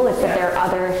valuable; it's that there are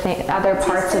other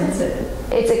parts of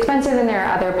it's expensive, and there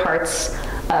are other parts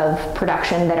of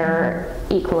production that are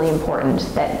equally important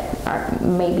that are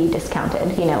maybe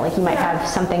discounted. You know, like you might have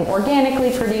something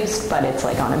organically produced, but it's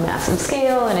like on a massive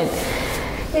scale, and it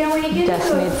when you get into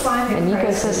decimates an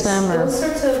ecosystem. Those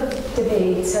sorts of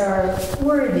debates are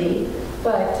worthy,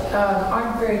 but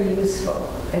aren't very useful,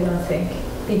 I don't think,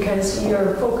 because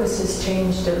your focus has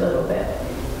changed a little bit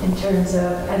in terms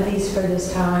of, at least for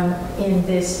this time, in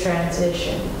this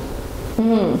transition.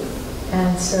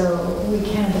 And so we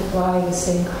can't apply the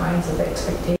same kinds of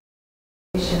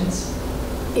expectations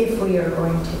if we are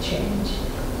going to change.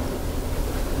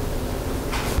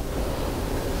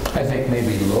 I think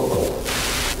maybe local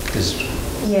is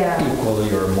equally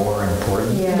or more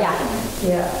important. I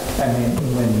mean,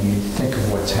 when you think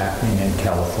of what's happening in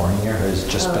California, or has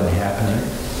just been happening,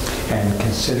 and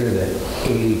consider that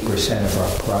 80% of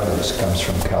our produce comes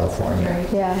from California.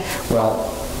 Right. Yeah. Well,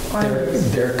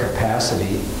 their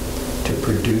capacity to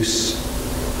produce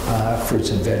fruits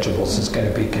and vegetables is going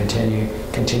to be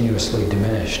continuously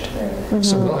diminished.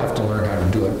 So we'll have to learn how to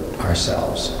do it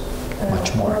ourselves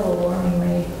much more. Global warming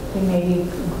may be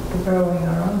growing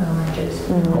our own oranges.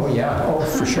 Oh yeah, oh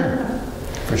for sure,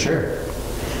 for sure.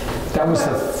 That was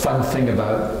the fun thing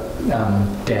about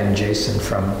Dan Jason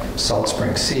from Salt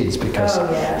Spring Seeds, because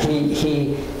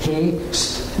he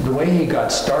the way he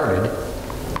got started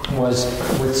was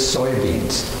with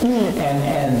soybeans,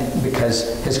 and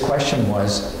because his question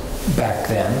was, back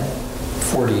then,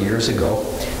 40 years ago,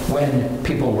 when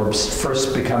people were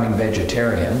first becoming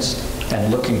vegetarians and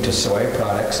looking to soy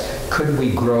products, could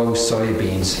we grow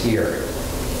soybeans here?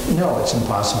 No, it's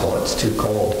impossible. It's too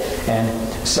cold. And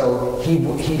so he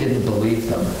didn't believe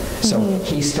them. So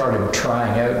he started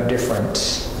trying out different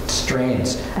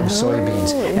strains of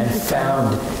soybeans and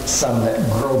found some that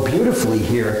grow beautifully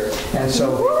here. And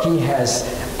so he has,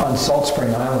 on Salt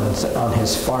Spring Islands, on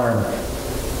his farm,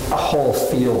 a whole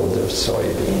field of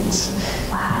soybeans.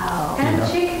 Wow. And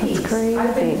chickpeas. That's crazy.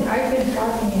 I've been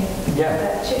talking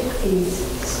about chickpeas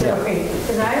story,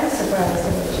 because I was surprised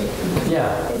about chickpeas.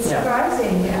 Yeah. It's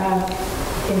surprising,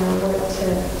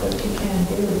 what you can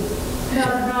do.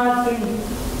 Not in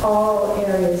all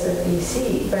areas of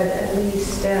BC, but at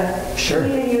least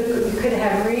you could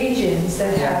have regions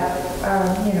that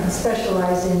have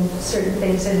specialize in certain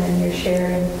things, and then you're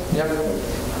sharing. Yep.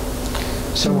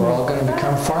 So we're all going to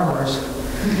become farmers.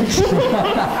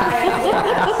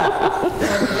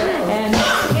 And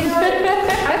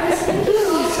I was thinking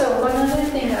also one other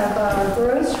thing about our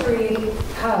grocery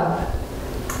hub.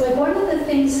 Like one of the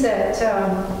things that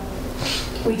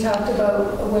we talked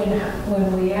about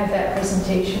when we had that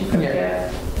presentation from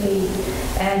Jeff Lee,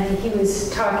 and he was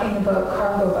talking about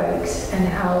cargo bikes and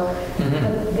how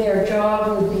their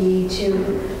job would be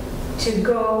to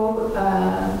go.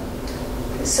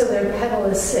 So they're pedal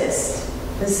assist.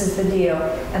 This is the deal.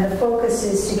 And the focus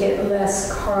is to get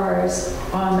less cars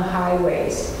on the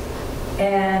highways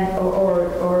and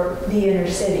or the inner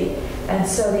city. And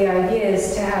so the idea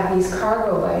is to have these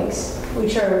cargo bikes,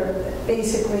 which are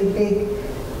basically big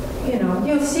you know,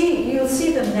 you'll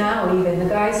see them now, even the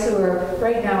guys who are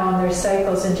right now on their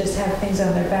cycles and just have things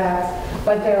on their backs,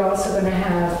 but they're also going to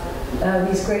have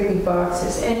these great big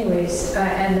boxes anyways,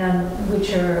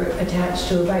 which are attached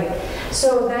to a bike.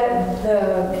 So that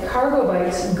the cargo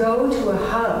bikes go to a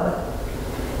hub,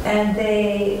 and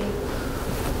they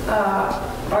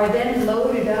are then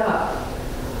loaded up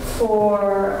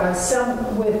for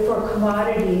for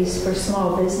commodities for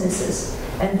small businesses,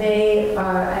 and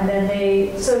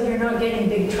so you're not getting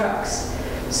big trucks.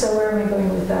 So where am I going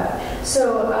with that?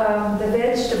 So the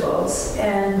vegetables,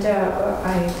 and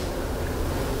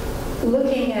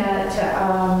looking at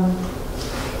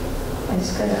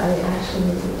I actually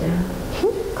wrote it down.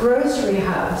 Grocery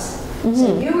hubs. Mm-hmm.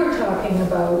 So you were talking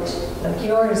about, like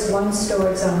yours, one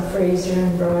store is on Fraser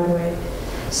and Broadway.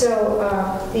 So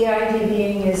the idea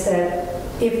being is that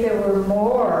if there were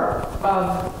more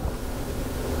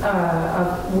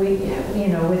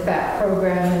with that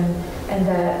program and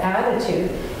that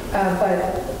attitude,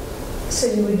 but so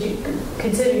you would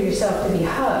consider yourself to be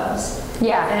hubs.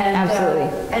 Yeah, absolutely.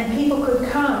 And people could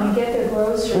come and get their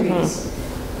groceries.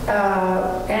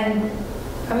 Mm-hmm. And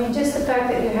I mean, just the fact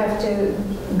that you have to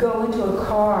go into a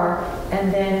car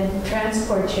and then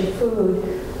transport your food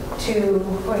to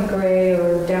Point Grey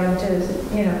or down to,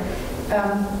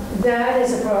 that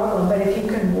is a problem. But if you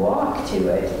can walk to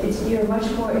it, it's much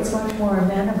more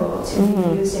amenable to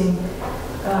mm-hmm. using.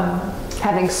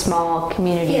 Having small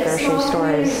community grocery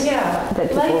stores that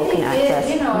people can access.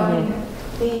 I mean,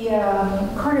 the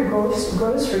corner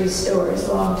grocery stores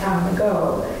a long time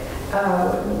ago,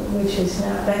 which is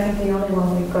not, I think the only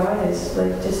one we've got is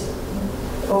like just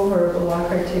over a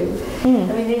block or two. Mm.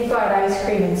 I mean, they've got ice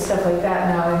cream and stuff like that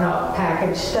now, and not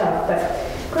packaged stuff, but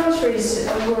groceries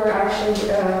were actually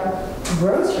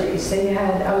groceries. They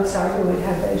had outside, you would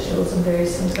have vegetables and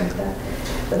various things like that.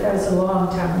 But that was a long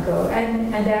time ago.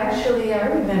 And actually, I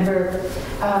remember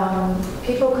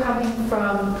people coming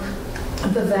from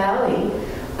the valley,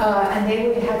 and they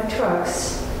would have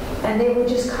trucks, and they would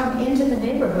just come into the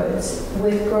neighborhoods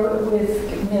with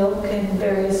milk and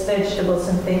various vegetables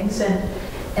and things, and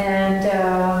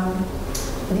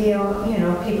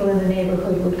people in the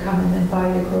neighborhood would come and then buy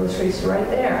the groceries right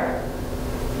there.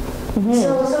 Mm-hmm.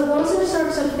 So those are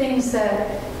sorts of things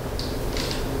that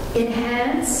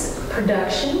enhance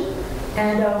production,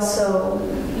 and also,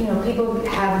 people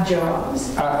have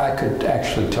jobs. I could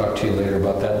actually talk to you later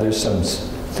about that. There's some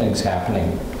things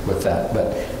happening with that,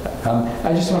 but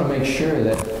I just want to make sure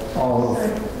that all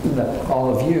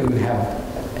of you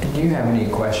have. Do you have any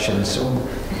questions or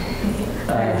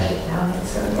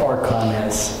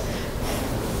comments?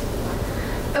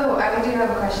 Oh, I do have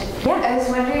a question. Yeah. I was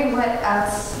wondering what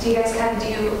else do you guys kind of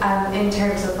do in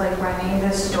terms of like running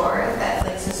the store that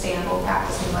like sustainable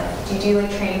practices? Like, do you do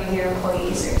like training with your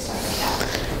employees or stuff like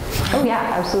that? Oh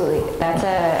yeah, absolutely.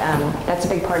 That's a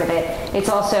big part of it. It's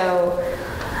also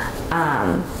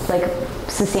like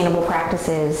sustainable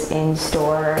practices in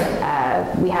store.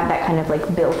 We have that kind of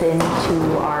like built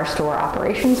into our store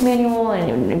operations manual, and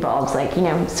it involves like,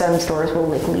 some stores will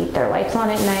like leave their lights on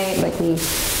at night, like we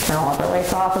turn all of our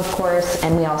lights off, of course,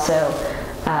 and we also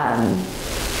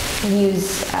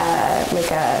use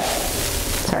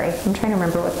I'm trying to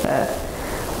remember what the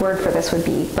word for this would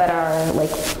be, but our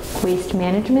like waste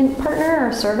management partner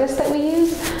or service that we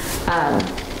use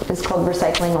is called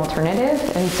Recycling Alternative,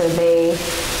 and so they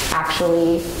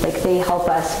actually they help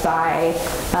us by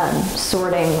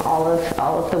sorting all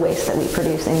of the waste that we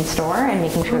produce in store and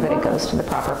making sure that it goes to the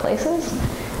proper places.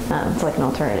 It's like an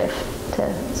alternative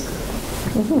to.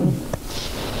 Mm-hmm.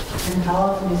 And how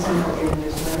often do you send out your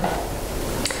newsletter?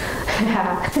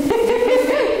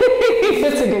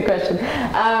 That's a good question.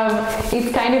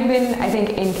 It's kind of been, I think,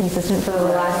 inconsistent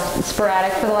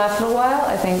sporadic for the last little while.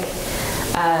 I think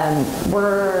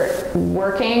we're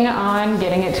working on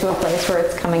getting it to a place where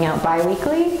it's coming out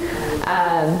bi-weekly.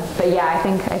 But yeah,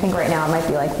 I think right now it might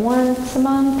be like once a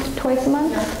month, twice a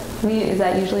month. Has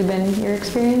that usually been your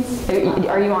experience?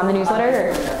 Are you on the newsletter?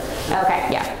 Or? Okay,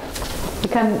 yeah.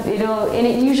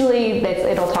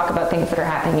 It'll talk about things that are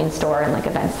happening in store and like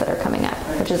events that are coming up,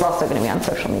 which is also going to be on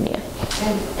social media.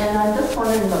 And I'm just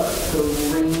wondering about the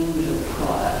range of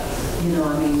products.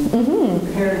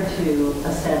 Compared to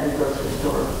a standard grocery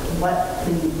store,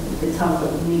 it sounds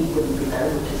like meat wouldn't be there,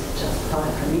 which is just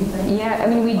fine for me. Yeah, I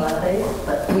mean, we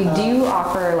do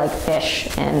offer like fish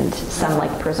and some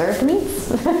like preserved meats,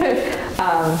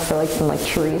 so like some like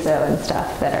chorizo and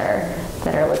stuff that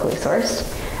are locally sourced.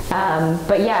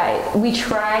 But yeah, we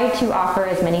try to offer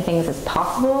as many things as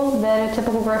possible that a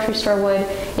typical grocery store would.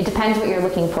 It depends what you're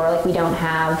looking for. Like we don't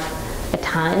have a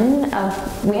ton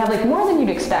of, we have like more than you'd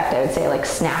expect, I would say, like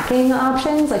snacking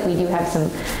options. Like we do have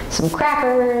some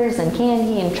crackers and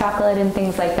candy and chocolate and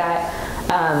things like that.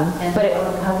 And but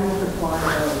how do you supply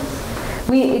those?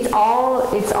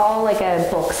 it's all like a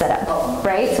bulk setup,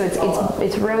 right? So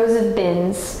it's rows of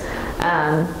bins,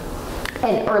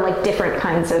 or like different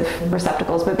kinds of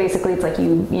receptacles, but basically it's like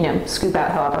you know, scoop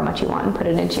out however much you want and put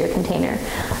it into your container.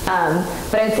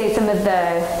 But I'd say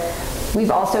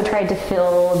we've also tried to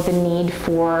fill the need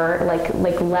for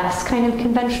like less kind of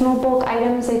conventional bulk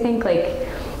items. I think, like,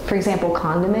 for example,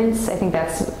 condiments. I think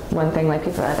that's one thing, like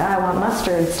people are like, I want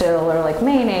mustard still, or like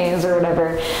mayonnaise or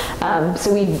whatever.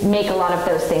 So we make a lot of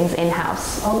those things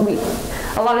in-house.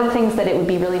 A lot of the things that it would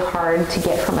be really hard to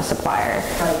get from a supplier,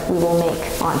 we will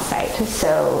make on site.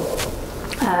 So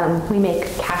we make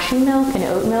cashew milk and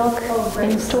oat milk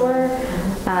in store,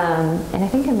 and I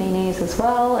think a mayonnaise as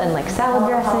well, and like salad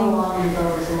dressing. How long do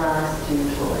those last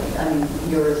usually? I mean,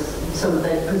 yours, so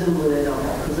they presumably they don't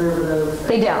have preservatives.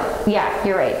 They don't. Yeah,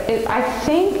 you're right.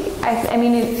 I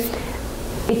mean,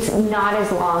 it's not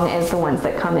as long as the ones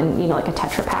that come in, you know, like a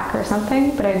Tetra Pak or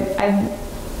something. But I've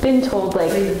been told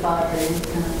like 3 to 5 days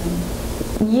kind of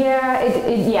thing. Yeah,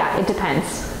 it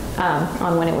depends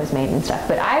on when it was made and stuff.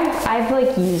 But I've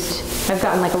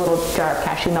gotten like a little jar of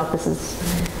cashew milk. This is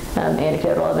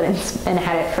anecdotal evidence, and I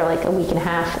had it for like a week and a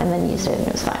half, and then used it, and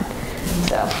it was fine.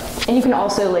 So, and you can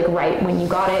also like write when you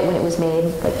got it, when it was made,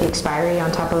 like the expiry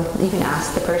on top of. You can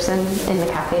ask the person in the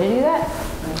cafe to do that.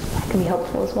 That can be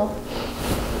helpful as well.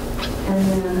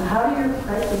 And then how do your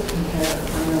prices compare?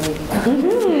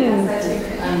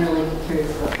 I'm really curious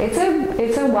about that.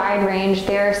 It's a wide range.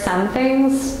 There are some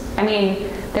things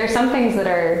that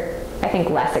are, I think,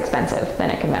 less expensive than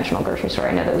a conventional grocery store.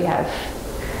 I know that we have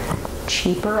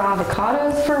cheaper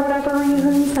avocados for whatever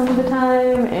reason some of the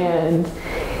time, and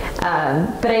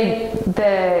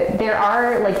there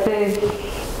are like the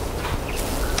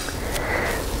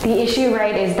issue,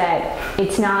 right, is that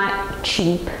it's not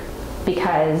cheap,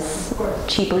 because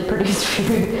cheaply produced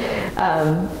food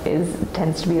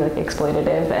tends to be like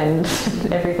exploitative and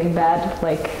everything bad,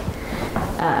 like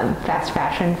fast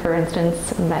fashion, for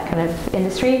instance, and that kind of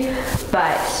industry.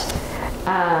 But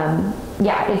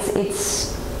yeah,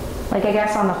 it's like, I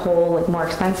guess on the whole, like more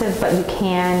expensive, but you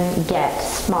can get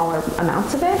smaller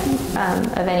amounts of it,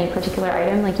 of any particular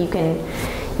item. Like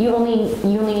you only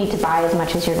need to buy as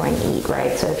much as you're going to eat,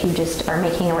 right? So if you just are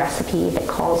making a recipe that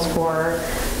calls for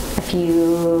a few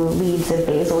leaves of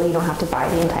basil, you don't have to buy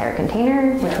the entire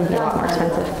container, which would be a lot more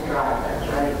expensive.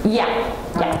 Yeah.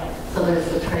 So there's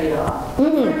the trade-off.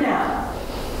 Mm-hmm.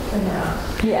 For now.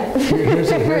 Yeah.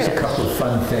 Here's a couple of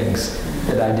fun things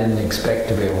that I didn't expect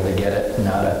to be able to get at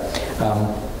Nada.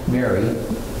 Mary,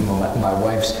 my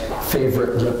wife's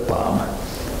favorite lip balm.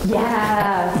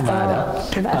 Yeah. Nada.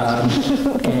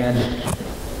 And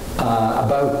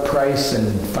about price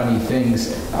and funny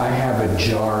things, I have a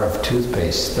jar of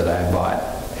toothpaste that I bought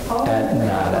at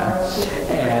Nada,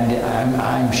 and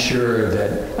I'm sure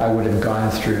that I would have gone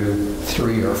through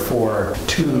 3 or 4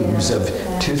 tubes of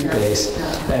toothpaste,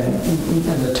 and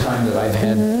in the time that I've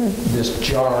had this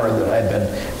jar that I've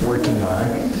been working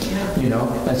on, you know,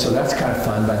 and so that's kind of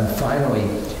fun. But finally,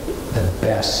 the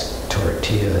best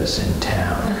tortillas in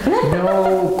town,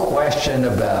 no question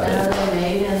about it. Are they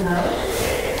made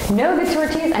in-house? No, the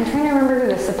tortillas, I'm trying to remember who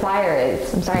the supplier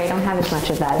is. I'm sorry, I don't have as much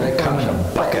of that. They come in a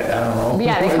bucket, I don't know.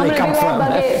 Yeah, they come in a big old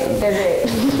bucket. They're great.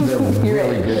 They're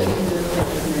really good.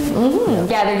 Mm-hmm.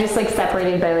 Yeah, they're just like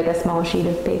separated by like a small sheet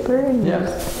of paper. And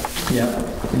Yeah.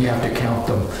 And you have to count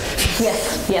them.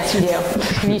 Yes, you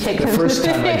do. You take The first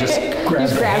time I just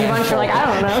grabbed a bunch, you're like, I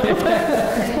don't know.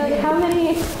 You're like, how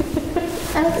many?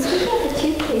 And like, speaking of the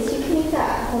toothpaste, you can make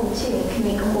that at home too. You can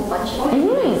make a whole bunch of it.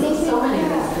 So many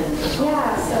things.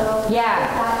 Yeah, so Yeah.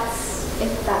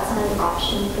 if that's not an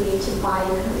option for you to buy, you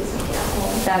can always make it at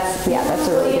home. That's a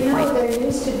really good point. There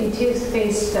used to be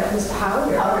toothpaste that was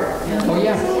powder. Oh,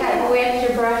 yeah. Yeah, wet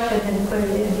your brush and then put it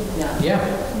in. Yeah.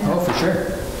 Oh, for sure.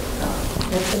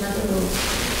 That's another move.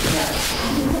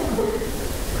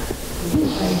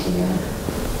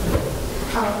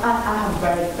 I have a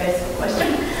very basic question.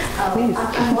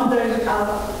 I'm wondering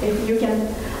if you can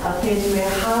tell me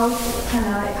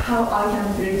how I can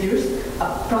reduce a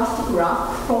plastic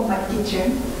wrap from my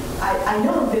kitchen. I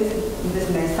know this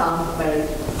may sound very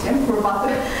simple, but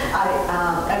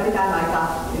every time I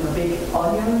got big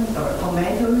onions or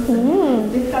tomatoes,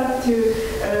 it's difficult to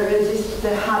resist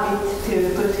the habit to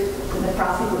put the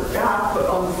plastic wrap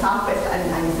on the surface and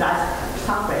that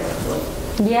surface.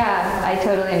 Yeah, I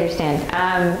totally understand.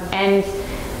 And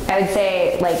I would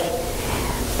say, like,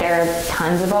 there are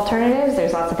tons of alternatives.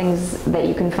 There's lots of things that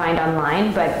you can find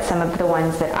online, but some of the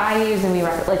ones that I use and we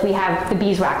have the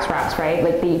beeswax wraps, right?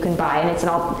 Like that you can buy, and it's an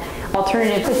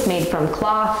alternative. It's made from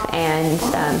cloth and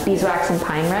beeswax and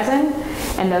pine resin,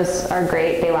 and those are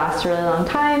great. They last a really long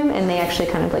time, and they actually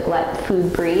kind of like let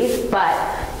food breathe. But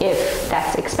if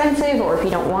that's expensive, or if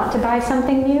you don't want to buy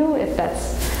something new, if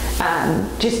that's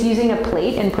just using a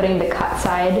plate and putting the cut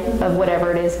side of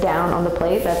whatever it is down on the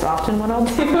plate, that's often what I'll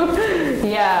do.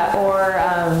 Yeah, or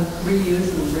Reuse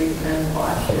and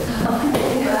wash it.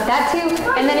 that too.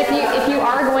 And then if you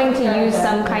are going to use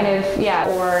some kind of,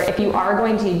 or if you are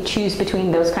going to choose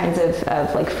between those kinds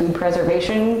of like food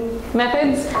preservation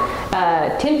methods,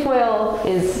 tinfoil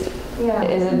is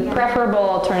a preferable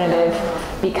alternative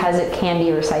because it can be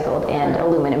recycled and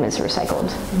aluminum is recycled.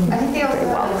 I think they also Very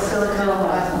well. have like silicone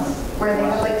ones where they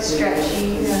have like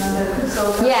stretchy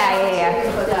silicone. Yeah.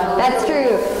 That's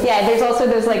true. Yeah, there's also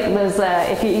those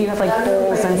if you have like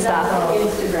bowls and stuff.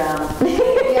 Instagram.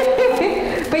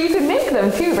 But you could make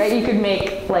them too, right? You could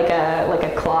make like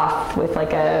a cloth with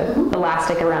like a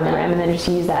elastic around the rim, and then just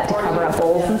use that to cover up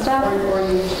bowls and stuff. Or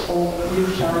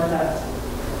use shower cups.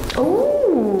 Ooh.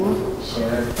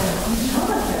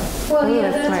 Well, Ooh, yeah,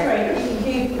 that's that's smart. right.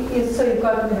 So you've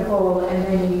got them in a bowl, and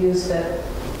then you use the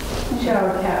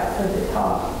shower cap for the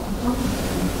top.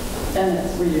 And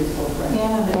it's reusable, right?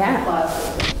 Yeah.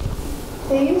 Plastic.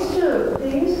 They used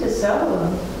to sell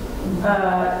them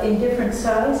in different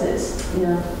sizes,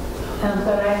 Yeah.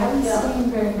 but I haven't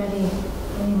seen very many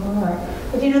anymore.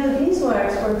 But you know, the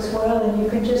beeswax works well, and you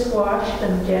can just wash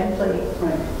them gently.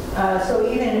 Right. So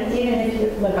even if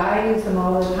you, like I use them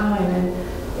all the time, and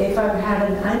if I've had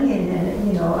an onion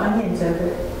and onions if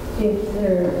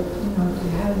they're if you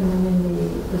have them in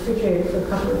the refrigerator for a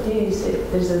couple of days,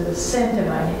 there's a scent of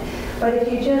onion. But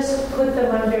if you just put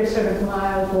them under sort of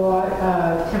mild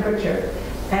temperature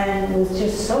and with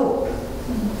just soap,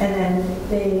 and then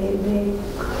they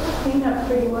clean up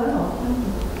pretty well,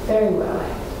 very well, I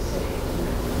have to say.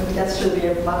 Maybe that should be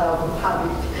a part of a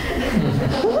hobby.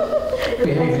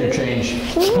 Behavior change.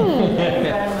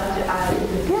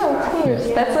 Yeah, of course.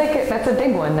 That's a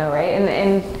big one though, right?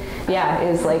 And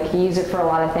is like you use it for a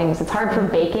lot of things. It's hard for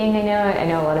baking. I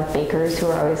know a lot of bakers who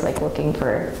are always like looking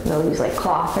for, they'll use like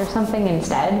cloth or something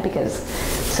instead, because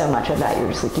so much of that you're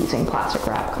just like using plastic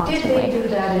wrap constantly. Did they do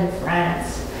that in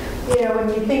France? You know, when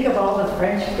you think of all the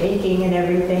French baking and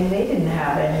everything, they didn't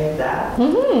have any of that.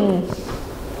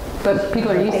 But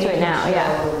people are used to it now,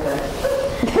 yeah.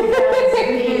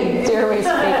 Zero waste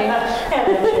baking.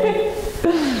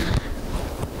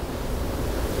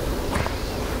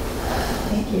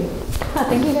 Thank you.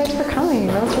 Thank you guys for coming.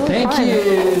 That was really fun. Thank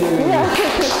you.